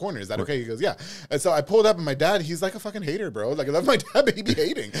it's around the corner. Is that okay? He goes, yeah. And so I pulled up and my dad, he's like a fucking hater, bro. Like I love my dad, but he be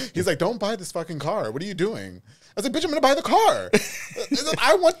hating. He's like, don't buy this fucking car. What are you doing? I was like, bitch, I'm going to buy the car.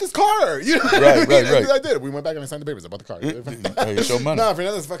 I want this car. You know what I mean? Right. I did. We went back and I signed the papers. I bought the car. Hey, show money. No,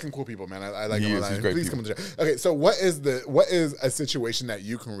 Fernando's fucking cool people, man. I like him. Please come on the show. Okay, so what is a situation that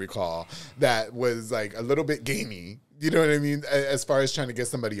you can recall that was like a little bit gamey? You know what I mean? As far as trying to get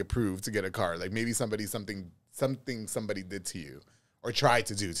somebody approved to get a car, like maybe somebody something somebody did to you or tried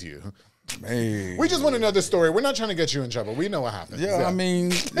to do to you. Man. We just want to know the story. We're not trying to get you in trouble. We know what happened. Yeah, I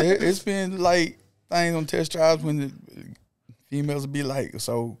mean, it's been like things on test drives when the females would be like,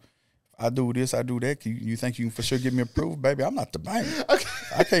 so I do this, I do that. You think you can for sure get me approved, baby? I'm not the bank. Okay.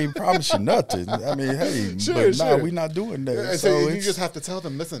 I can't promise you nothing. I mean, hey, we're not doing that. And so you just have to tell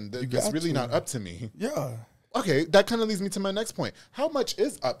them, listen, it's really not up to me. Yeah. Okay, that kind of leads me to my next point. How much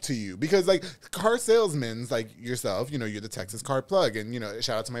is up to you? Because like car salesmen like yourself, you're the Texas Car Plug, and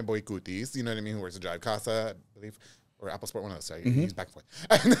shout out to my boy Cutis, you know what I mean, who works at Drive Casa, I believe, or Apple Sport, one of those. Sorry, he's back and forth.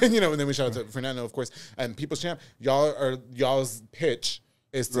 And then and then we shout out to Fernando, of course, and People's Champ. Y'all's pitch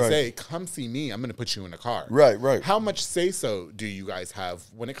is to say, come see me. I'm going to put you in a car. Right. How much say-so do you guys have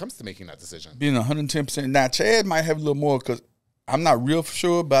when it comes to making that decision? Being 110%. Now, Chad might have a little more because I'm not real for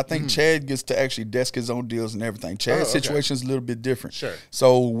sure, but I think Chad gets to actually desk his own deals and everything. Chad's situation is a little bit different. Sure.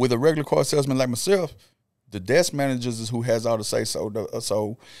 So with a regular car salesman like myself, the desk managers is who has all the say.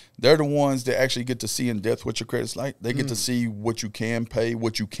 So they're the ones that actually get to see in depth what your credit's like. They get to see what you can pay,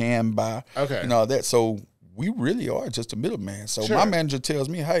 what you can buy, and all that. So we really are just a middleman. So my manager tells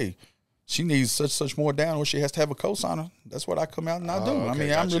me, hey, she needs such more down, or she has to have a cosigner. That's what I come out and I do. I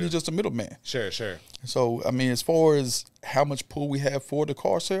mean, I'm really just a middleman. Sure. So, I mean, as far as how much pull we have for the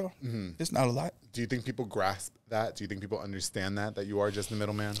car sale, it's not a lot. Do you think people grasp that? Do you think people understand that you are just the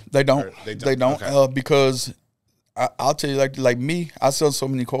middleman? They don't. They don't. Okay. Because I'll tell you, like me, I sell so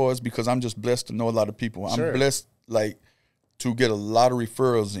many cars because I'm just blessed to know a lot of people. I'm blessed, to get a lot of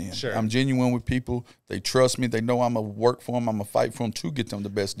referrals in. Sure. I'm genuine with people. They trust me. They know I'm going to work for them. I'm going to fight for them to get them the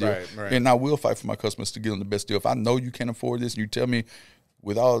best deal. Right. And I will fight for my customers to get them the best deal. If I know you can't afford this and you tell me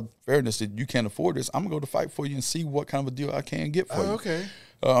with all fairness that you can't afford this, I'm going to go to fight for you and see what kind of a deal I can get for you. Okay.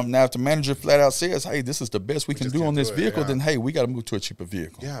 Now, if the manager flat out says, hey, this is the best we can do on this vehicle, then, hey, we got to move to a cheaper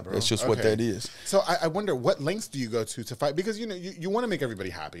vehicle. Yeah, bro. That's just what that is. So I wonder, what lengths do you go to fight? Because, you want to make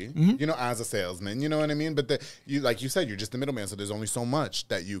everybody happy, as a salesman, you know what I mean? But like you said, you're just the middleman, so there's only so much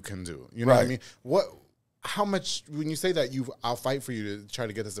that you can do. You know what I mean? How much, when you say that I'll fight for you to try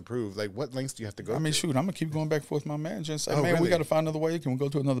to get this approved, like what lengths do you have to go to? I mean, shoot, I'm going to keep going back and forth with my manager and say, man, we got to find another way. Can we go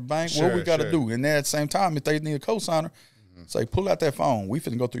to another bank? What we got to do? And then at the same time, if they need a cosigner, say, pull out that phone. We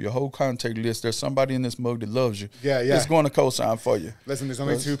finna go through your whole contact list. There's somebody in this mug that loves you. Yeah. It's going to co-sign for you. Listen, there's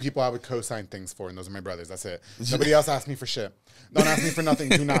only two people I would co-sign things for, and those are my brothers. That's it. Nobody else asks me for shit. Don't ask me for nothing.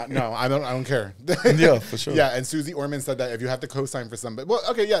 Do not. No, I don't care. Yeah, for sure. Yeah, and Susie Orman said that if you have to co-sign for somebody. Well,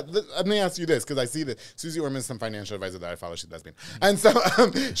 okay, yeah. Let me ask you this, because I see that Susie Orman is some financial advisor that I follow. She's lesbian. And so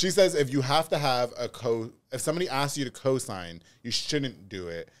she says if you have to have if somebody asks you to co-sign, you shouldn't do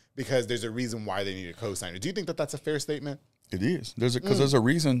it because there's a reason why they need a co-signer. Do you think that that's a fair statement? It is. There's a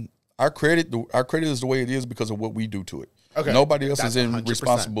reason. Our credit is the way it is because of what we do to it. Okay. Nobody else is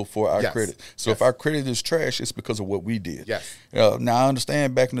responsible for our credit. So if our credit is trash, it's because of what we did. Yes. Now I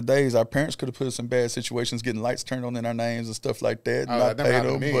understand back in the days, our parents could have put us in bad situations, getting lights turned on in our names and stuff like that. That never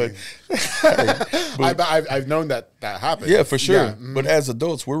happened to me. But I've known that happens. Yeah, for sure. Yeah. But as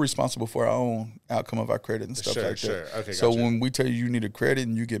adults, we're responsible for our own outcome of our credit and stuff like that. Okay, so when we tell you need a credit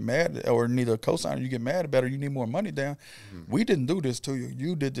and you get mad, or need a cosigner, you get mad about it, or you need more money down, we didn't do this to you.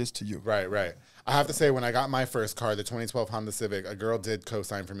 You did this to you. Right. I have to say, when I got my first car, the 2012 Honda Civic, a girl did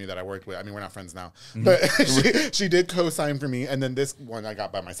co-sign for me that I worked with. I mean, we're not friends now, but she did co-sign for me, and then this one I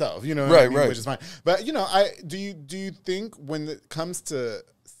got by myself. You know, what I mean? Which is fine. But do you think when it comes to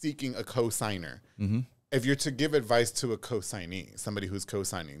seeking a co-signer, if you're to give advice to a co-signee, somebody who's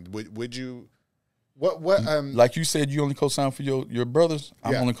co-signing, would you? What like you said, you only co-sign for your brothers.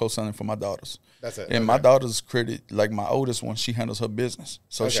 I'm only co-signing for my daughters. That's it. And my daughter's credit, like my oldest one, she handles her business,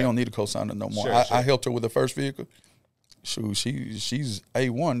 so she don't need a co-signer no more. I helped her with her first vehicle. Shoot, she's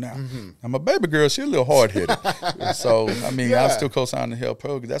A1 now. And my baby girl, she's a little hard headed. So I mean, I still co-sign to help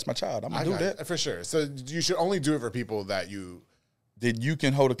her because that's my child. I'm gonna do that for sure. So you should only do it for people that you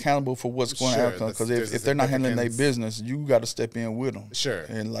can hold accountable for what's going on. Because if they're not handling their business, you got to step in with them. Sure.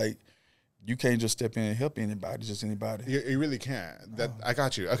 And you can't just step in and help anybody, just anybody. You really can't. I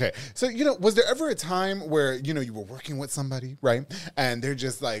got you. Okay. So, was there ever a time where, you were working with somebody, right? And they're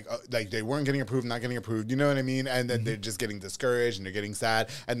just like they weren't getting approved, not getting approved, you know what I mean? And then they're just getting discouraged and they're getting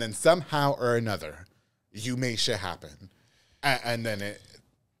sad. And then somehow or another, you made shit happen. And then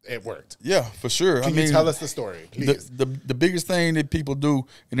it worked. Yeah, for sure. Can you tell us the story, please? The biggest thing that people do,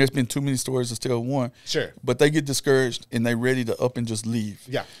 and there's been too many stories to tell one. Sure. But they get discouraged and they ready to up and just leave.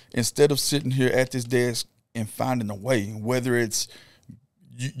 Yeah. Instead of sitting here at this desk and finding a way, whether it's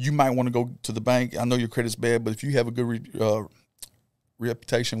you might want to go to the bank. I know your credit's bad, but if you have a good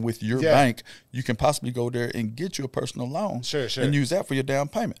reputation with your bank, you can possibly go there and get you a personal loan. Sure. And use that for your down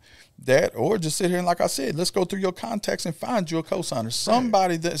payment. That, or just sit here and, like I said, let's go through your contacts and find you a cosigner.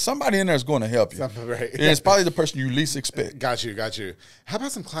 Somebody in there is going to help you. Right. And it's probably the person you least expect. Got you. How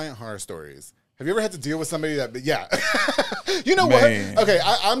about some client horror stories? Have you ever had to deal with somebody that? Yeah. You know what? Okay,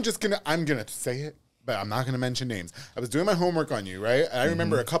 I'm gonna say it, but I'm not going to mention names. I was doing my homework on you, right? And I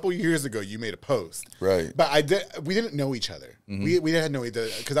remember a couple years ago you made a post. Right. But we didn't know each other. We didn't know each other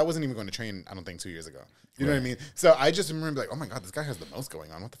because I wasn't even going to train, I don't think, 2 years ago. You know what I mean? So I just remember oh my God, this guy has the most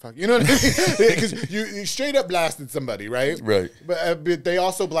going on. What the fuck? You know what I mean? Because you straight up blasted somebody, right? Right. But they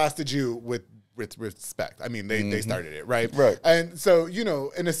also blasted you with respect. I mean, they started it, right? Right. And so,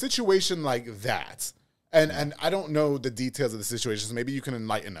 in a situation like that, And I don't know the details of the situation, so maybe you can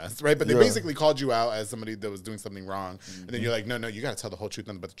enlighten us, right? But they basically called you out as somebody that was doing something wrong, and then you're like, no, you got to tell the whole truth,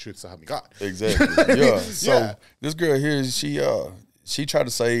 nothing but the truth, so help me God. Exactly. Yeah. So this girl here, she tried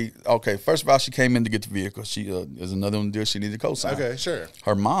to say, okay, first of all, she came in to get the vehicle. She is another one deal she needed to co-sign. Okay, sure.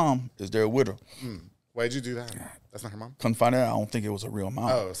 Her mom is there with her. Why did you do that? That's not her mom? Couldn't find out. I don't think it was a real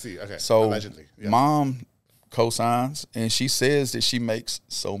mom. Oh, see, okay. So allegedly. Yeah. Mom co-signs, and she says that she makes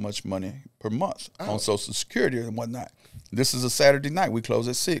so much money per month on Social Security and whatnot. This is a Saturday night. We close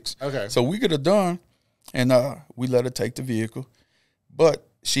at 6. Okay. So we get it done, and we let her take the vehicle. But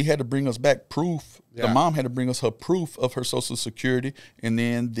she had to bring us back proof. Yeah. The mom had to bring us her proof of her Social Security, and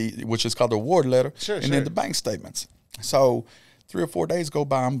then which is called the award letter, then the bank statements. So 3 or 4 days go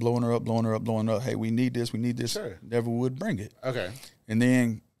by, I'm blowing her up. Hey, we need this. Sure. Never would bring it. Okay. And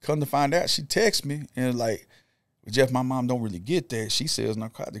then come to find out, she texts me and like, Jeff, my mom don't really get that. She sells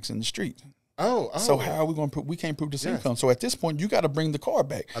narcotics in the street. Oh. So how are we going to prove? We can't prove this income. So at this point, you got to bring the car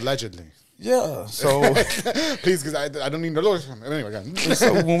back. Allegedly. Yeah. So please, because I don't need no lawyers. Anyway,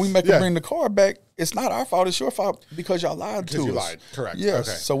 so when we make her bring the car back, it's not our fault. It's your fault because y'all lied to us. You lied. Correct. Yes.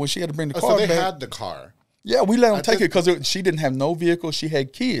 Okay. So when she had to bring the car back. So they had the car. Yeah, we let them take it because she didn't have no vehicle. She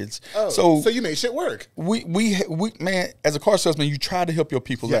had kids. Oh, so you made shit work. We man, as a car salesman, you try to help your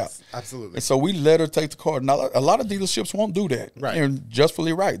people out. Absolutely. And so we let her take the car. Now, a lot of dealerships won't do that. Right. And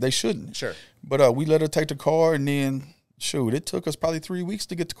justfully right. They shouldn't. Sure. But we let her take the car, and then, shoot, it took us probably 3 weeks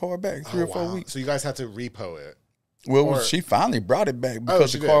to get the car back, 3 or 4 weeks. So you guys had to repo it. Well, she finally brought it back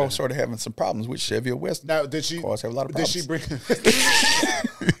because the car was sort of having some problems with Chevy or West. Now, did she? Cars have a lot of problems. Did she bring?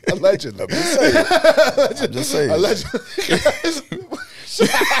 Allegedly. I'm just saying. Allegedly.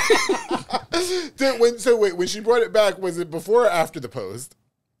 When she brought it back, was it before or after the post?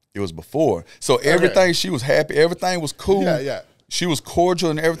 It was before. So everything, she was happy. Everything was cool. Yeah. She was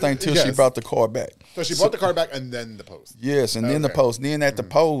cordial and everything until she brought the car back. So she brought the car back and then the post. Yes, and then the post. Then at the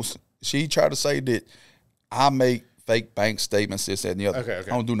post, she tried to say that I make fake bank statements, this, that, and the other. Okay.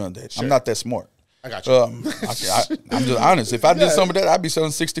 I don't do none of that. Sure. I'm not that smart. I got you. I'm just honest. If I did some of that, I'd be selling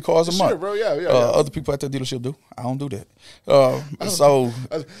 60 cars a month. Sure, bro. Yeah. Other people at the dealership do. I don't do that. So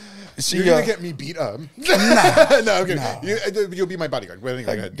you're gonna get me beat up. No, okay. You'll be my bodyguard. But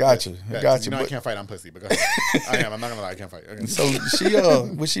anyway, go ahead. Got you. You know I can't fight. I'm pussy. But go ahead. I am. I'm not gonna lie. I can't fight. Okay. So she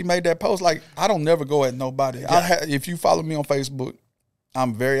when she made that post, like I don't never go at nobody. If you follow me on Facebook,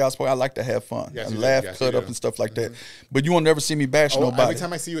 I'm very outspoken. I like to have fun. Yes, I laugh, cut up, and stuff like that. But you won't never see me bash nobody. Every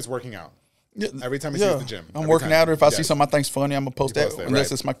time I see you, it's working out. Yeah, every time I see you at the gym. I'm working out, or if I see something I think's funny, I'm going to post that.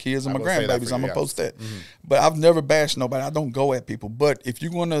 Unless it's my kids and my grandbabies, I'm going to post that. But I've never bashed nobody. I don't go at people. But if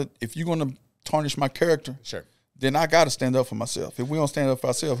you're gonna tarnish my character, sure, then I got to stand up for myself. If we don't stand up for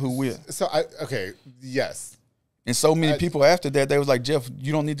ourselves, who will? So, yes. And so many people after that, they was like, Jeff,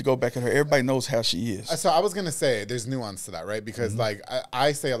 you don't need to go back at her. Everybody knows how she is. So I was going to say, there's nuance to that, right? Because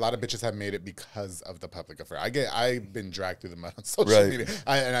I say a lot of bitches have made it because of the public affair. I've been dragged through the mud on social media.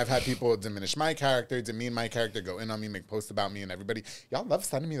 And I've had people diminish my character, demean my character, go in on me, make posts about me, and everybody. Y'all love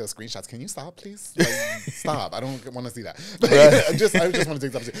sending me those screenshots. Can you stop, please? Like, stop. I don't want to see that. But I just want to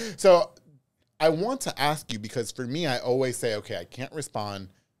take something. So I want to ask you, because for me, I always say, okay, I can't respond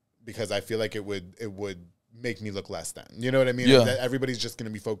because I feel like it would make me look less than. You know what I mean? Yeah. That everybody's just going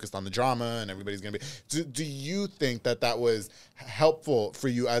to be focused on the drama, and everybody's going to be. Do you think that was helpful for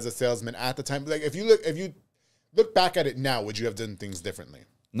you as a salesman at the time? Like, if you look back at it now, would you have done things differently?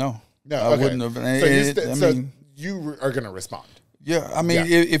 No, I wouldn't have. So you are going to respond. Yeah, I mean,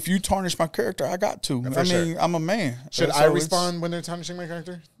 if you tarnish my character, I got to. I'm a man. Should I respond when they're tarnishing my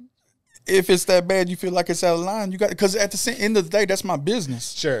character? If it's that bad, you feel like it's out of line, you got, because at the end of the day, that's my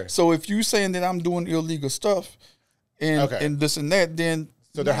business. Sure. So if you saying that I'm doing illegal stuff and this and that, then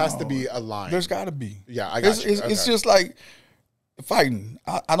so there has to be a line. There's got to be. Yeah, I got you. It's just like fighting.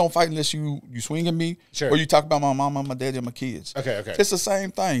 I don't fight unless you swing at me, or you talk about my mama, my daddy, and my kids. Okay. It's the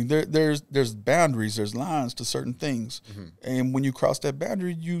same thing. There's boundaries, there's lines to certain things, and when you cross that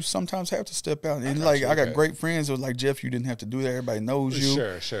boundary, you sometimes have to step out. And I got great friends who are like, Jeff, you didn't have to do that. Everybody knows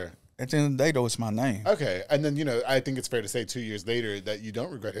you. Sure. At the end of the day, though, it's my name. Okay, and then I think it's fair to say 2 years later that you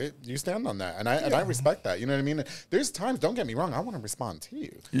don't regret it. You stand on that, and I respect that. You know what I mean? There's times, don't get me wrong, I want to respond to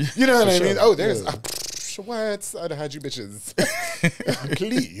you. You know what I mean? Oh, there's what? I'd have had you bitches.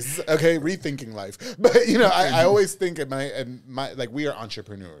 Please, okay, rethinking life. But I always think we are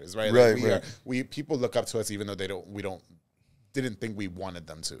entrepreneurs, right? Like people look up to us even though we didn't think we wanted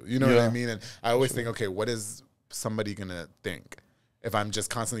them to. You know what I mean? And I always think, okay, what is somebody gonna think? If I'm just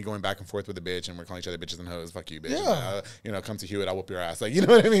constantly going back and forth with a bitch and we're calling each other bitches and hoes, fuck you, bitch. Yeah. You know, come to Hewitt, I'll whoop your ass. Like, you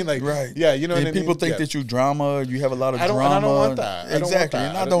know what I mean? Like, right. Yeah, you know what I mean? People think that you drama, you have a lot of drama. And I don't want that. Exactly. I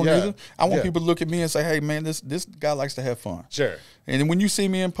And I don't either. I want Yeah. people to look at me and say, hey, man, this guy likes to have fun. Sure. And then when you see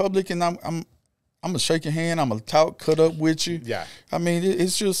me in public and I'm going to shake your hand, I'm going to talk, cut up with you. Yeah. I mean,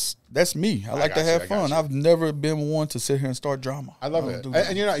 it's just, that's me. I like to have fun. I've never been one to sit here and start drama. I love it.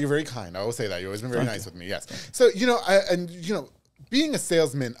 And you're very kind. I will say that. You've always been very nice with me. Yes. So, you know, being a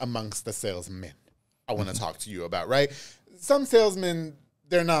salesman amongst the salesmen, I want to talk to you about, right? Some salesmen,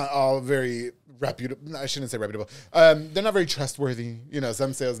 they're not all very reputable. I shouldn't say reputable. They're not very trustworthy. You know,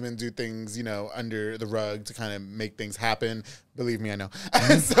 some salesmen do things, you know, under the rug to kind of make things happen. Believe me, I know.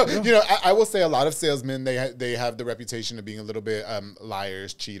 So, you know, I will say a lot of salesmen, they have the reputation of being a little bit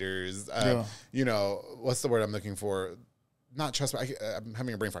liars, cheaters. You know, what's the word I'm looking for? Not trustworthy. I'm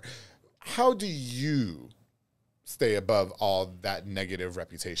having a brain fart. How do you stay above all that negative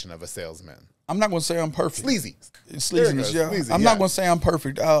reputation of a salesman? I'm not going to say I'm perfect. Sleaziness, yeah. Sleazy, I'm not going to say I'm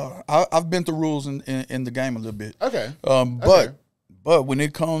perfect. I've been through rules in the game a little bit. Okay. But when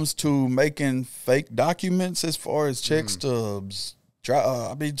it comes to making fake documents as far as check stubs,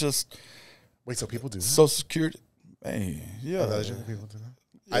 I mean, just wait. So people do that? Social Security, man. Yeah. People do that?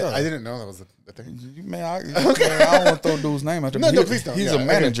 Yeah. I didn't know that was a thing. Man, I don't want to throw dude's name out there. No, please don't. He's a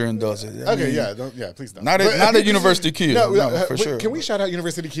manager and does it. I mean, please don't. Not at University Kia. No, for sure. Can we shout out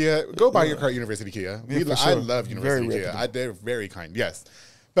University Kia? Go buy your car at University Kia. I love University Kia. They're very kind. Yes.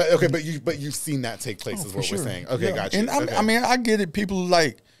 But okay, but you've seen that take place is what we're saying. Okay, gotcha. And I mean, I get it. People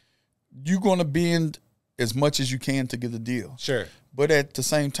like, you're going to bend as much as you can to get the deal. Sure. But at the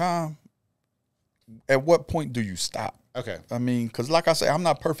same time, at what point do you stop? Okay. I mean, because like I say, I'm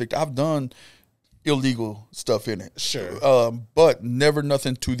not perfect. I've done illegal stuff in it. Sure. But never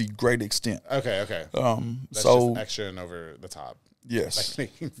nothing to the great extent. Okay. That's so just extra and over the top. Yes. Like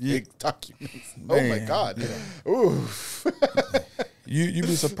making fake documents. Man, oh my God. Yeah. Oof. You'd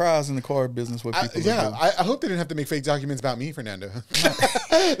be surprised in the car business what people do. I hope they didn't have to make fake documents about me, Fernando.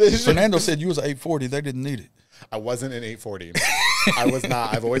 Fernando said you was an 840. They didn't need it. I wasn't an 840. I was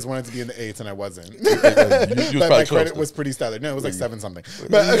not. I've always wanted to be in the 8s, and I wasn't. You but my credit was pretty stellar. No, it was like 7 something.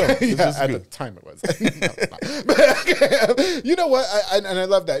 But at the time it was. But, you know what? And I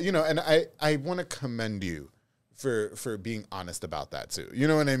love that. You know, and I want to commend you for being honest about that too. You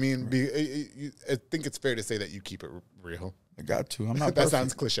know what I mean? I think it's fair to say that you keep it real. I got to. I'm not that perfect.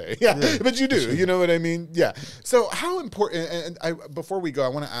 Sounds cliche. Yeah, but you do. Sure. You know what I mean? Yeah. So how important, and before we go, I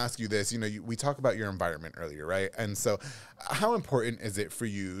want to ask you this. You know, we talked about your environment earlier, right? And so how important is it for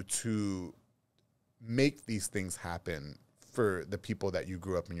you to make these things happen for the people that you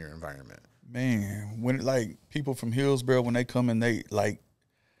grew up in your environment? Man, when like people from Hillsborough, when they come and they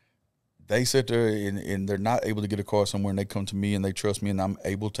sit there and they're not able to get a car somewhere, and they come to me and they trust me, and I'm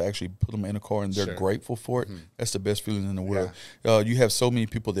able to actually put them in a car, and they're grateful for it. Mm-hmm. That's the best feeling in the world. Yeah. You have so many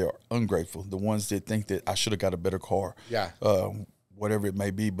people that are ungrateful, the ones that think that I should have got a better car. Yeah. Whatever it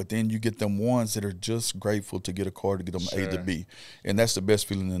may be, but then you get them ones that are just grateful to get a car to get them A to B, and that's the best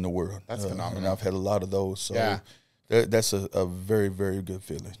feeling in the world. That's phenomenal. And I've had a lot of those. So that's a very, very good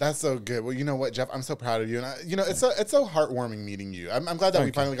feeling. That's so good. Well, you know what, Jeff? I'm so proud of you. And, you know, it's so heartwarming meeting you. I'm glad that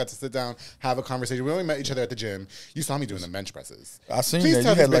we finally got to sit down, have a conversation. We only met each other at the gym. You saw me doing the bench presses. I seen Please that.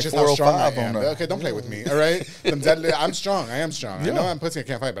 Tell you had like 405 on there. Okay, don't play with me, all right? I'm strong. I am strong. Yeah. I know I'm pussy. I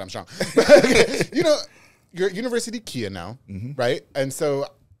can't fight, but I'm strong. You know, you're at University Kia now, right? And so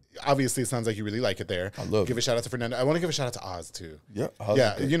obviously it sounds like you really like it there. I love it. Give a shout out to Fernando. I want to give a shout out to Oz too. Yeah.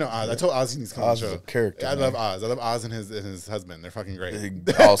 You know Oz. I told Oz he needs to come on the show. Oz is a character. I love Oz. I love Oz and his husband. They're fucking great.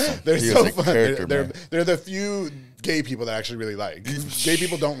 Awesome. They're so fun. They're the few gay people that I actually really like. Gay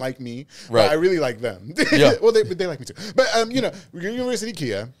people don't like me, but I really like them. Yeah. Well, they like me too. But you know, you're University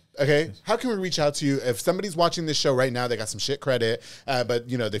Kia. Okay, how can we reach out to you if somebody's watching this show right now? They got some shit credit, but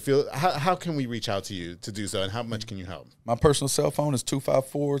you know they feel. How can we reach out to you to do so, and how much can you help? My personal cell phone is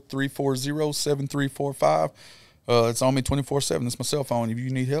 254-340-7345. It's on me 24/7. It's my cell phone. If you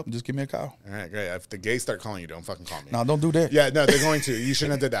need help, just give me a call. All right, great. If the gays start calling you, don't fucking call me. No, don't do that. Yeah, no, they're going to. You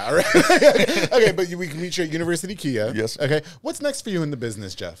shouldn't have did that. All right. Okay, but we can meet you at University Kia. Yes. Okay. What's next for you in the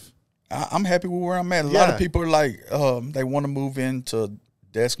business, Jeff? I'm happy with where I'm at. A lot of people are like, they want to move into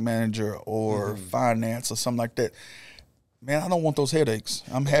desk manager or finance or something like that. Man, I don't want those headaches.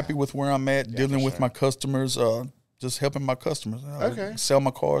 I'm happy with where I'm at, dealing with my customers, just helping my customers. Sell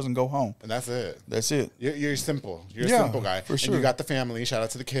my cars and go home. And that's it. That's it. You're simple. You're a simple guy. For sure. And you got the family. Shout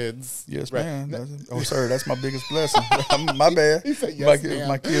out to the kids. Yes, man. Oh, sir, that's my biggest blessing. My bad. He said yes,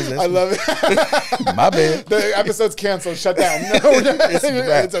 my kids. I love it. My bad. The episode's canceled. Shut down. No,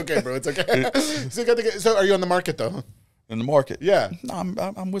 it's okay, bro. It's okay. So are you on the market, though? in the market. Yeah. No,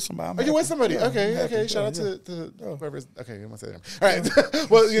 I'm with somebody. Are you with somebody? Yeah, okay. Shout out to whoever's. Okay, you want to say that. All right.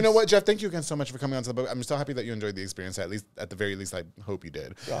 Well, you know what, Jeff? Thank you again so much for coming on to the book. I'm so happy that you enjoyed the experience. At the very least, I hope you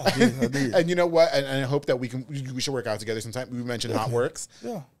did. I did. And you know what? And I hope that we should work out together sometime. We mentioned Hot Works.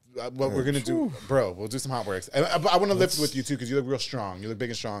 Yeah. What we're gonna do, bro? We'll do some hot works. And I want to lift with you too because you look real strong. You look big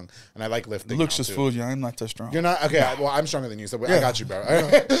and strong, and I like lifting. Looks just fool you. I'm not that strong. You're not okay. Well, I'm stronger than you, so I got you, bro. All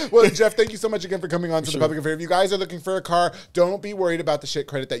right. Well, Jeff, thank you so much again for coming on to the Public Affair. If you guys are looking for a car, don't be worried about the shit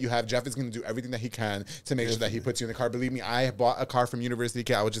credit that you have. Jeff is going to do everything that he can to make sure that he puts you in the car. Believe me, I bought a car from University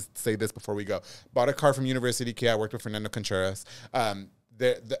Kia. I would just say this before we go. Bought a car from University Kia. I worked with Fernando Contreras.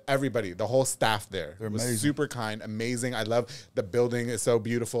 Everybody, the whole staff there was super kind, amazing. I love the building; is so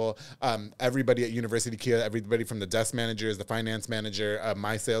beautiful. Everybody at University Kia, everybody from the desk managers, the finance manager,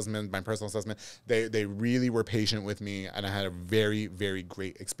 my salesman, my personal salesman, they really were patient with me, and I had a very, very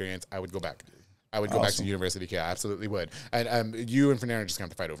great experience. I would go back. I would go back to University Kia. I absolutely would. And you and Fernando just going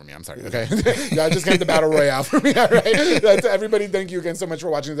to have to fight over me. I'm sorry. Okay. Y'all just came to battle royale for me. All right. That's everybody. Thank you again so much for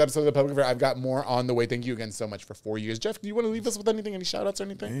watching this episode of the Public Affair. I've got more on the way. Thank you again so much for 4 years. Jeff, do you want to leave us with anything? Any shout outs or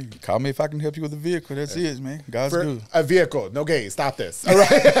anything? Hey, call me if I can help you with a vehicle. That's it, man. God's good. A vehicle. No gays. Stop this. All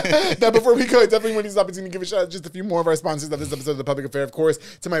right. Now, before we go, I definitely want to use this opportunity to give a shout out to just a few more of our sponsors of this episode of the Public Affair. Of course,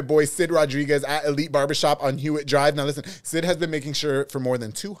 to my boy Sid Rodriguez at Elite Barbershop on Hewitt Drive. Now, listen, Sid has been making sure for more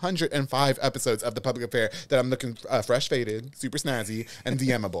than 205 episodes of the Public Affair that I'm looking fresh faded, super snazzy, and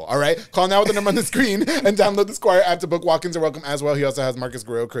DMable. All right? Call now with the number on the screen and download the Squire app to book. Walk-ins are welcome as well. He also has Marcus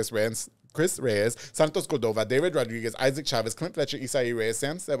Guerrero, Chris Reyes, Santos Cordova, David Rodriguez, Isaac Chavez, Clint Fletcher, Isai Reyes,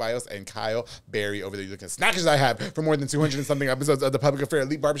 Sam Ceballos, and Kyle Berry over there. You look at snackers I have for more than 200 and something episodes of the Public Affair.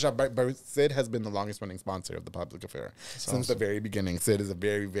 Elite Barbershop by Sid has been the longest running sponsor of the Public Affair since the very beginning. Sid is a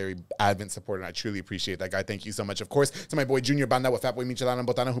very, very advent supporter, and I truly appreciate that guy. Thank you so much. Of course, to my boy Junior Banda with Fatboy Michelada and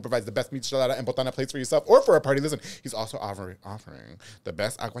Botana, who provides the best michelada and botana plates for yourself or for a party. Listen, he's also offering the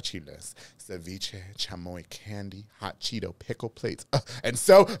best aguachiles, ceviche, chamoy candy, hot Cheeto pickle plates, and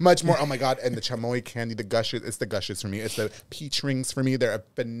so much more. Oh my God. And the chamoy candy, the gushers, it's the gushers for me. It's the peach rings for me. They're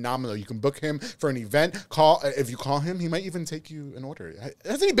phenomenal. You can book him for an event. If you call him, he might even take you an order.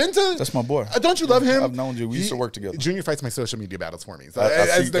 Hasn't he been to? That's my boy. Don't you love him? I've known you. We used to work together. Junior fights my social media battles for me. So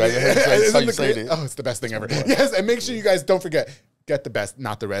it's the best thing ever. Yes, and make sure you guys don't forget. Get the best,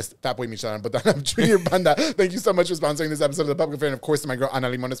 not the rest. Fatboy Michelada, but I'm Junior Banda. Thank you so much for sponsoring this episode of the Public Affair. And of course, to my girl Ana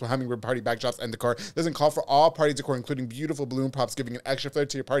Limones with Hummingbird Party Backdrops and Decor. Doesn't call for all party decor, including beautiful balloon props, giving an extra flair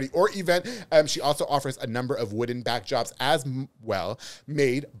to your party or event. She also offers a number of wooden backdrops as well,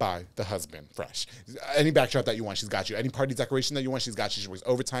 made by the husband, fresh. Any backdrop that you want, she's got you. Any party decoration that you want, she's got you. She works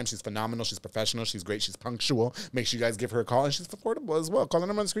overtime. She's phenomenal. She's professional. She's great. She's punctual. Make sure you guys give her a call, and she's affordable as well. Call the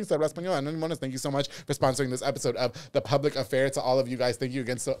number on the screen. Ana Limones, thank you so much for sponsoring this episode of the Public Affair. To all of you guys, thank you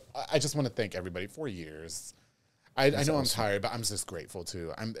again. So I just want to thank everybody. 4 years. I know awesome. I'm tired, but I'm just grateful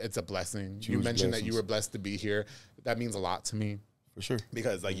too. It's a blessing. You mentioned that you were blessed to be here. That means a lot to me. For sure.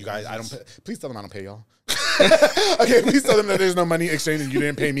 Because like you guys, please tell them I don't pay y'all. Okay, please tell them that there's no money exchange and you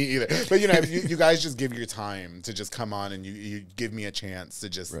didn't pay me either. But you know, you guys just give your time to just come on and you give me a chance to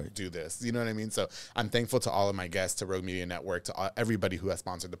just do this. You know what I mean? So I'm thankful to all of my guests, to Rogue Media Network, to everybody who has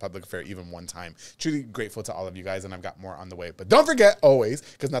sponsored the Public Affair even one time. Truly grateful to all of you guys, and I've got more on the way. But don't forget, always,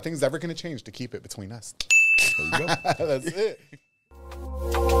 because nothing's ever going to change, to keep it between us. There you go. That's it.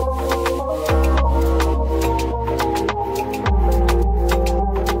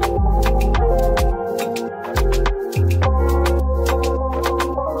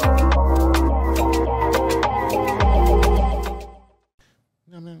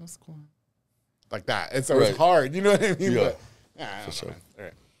 Cool. Like that. And so it's hard. You know what I mean? Yeah. But, for sure. All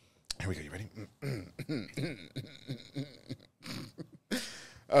right. Here we go. You ready?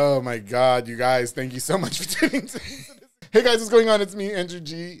 Oh my God, you guys. Thank you so much for tuning in. Hey guys, what's going on? It's me, Andrew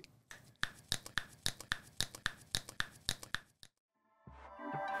G.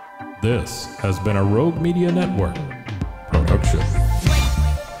 This has been a Rogue Media Network production.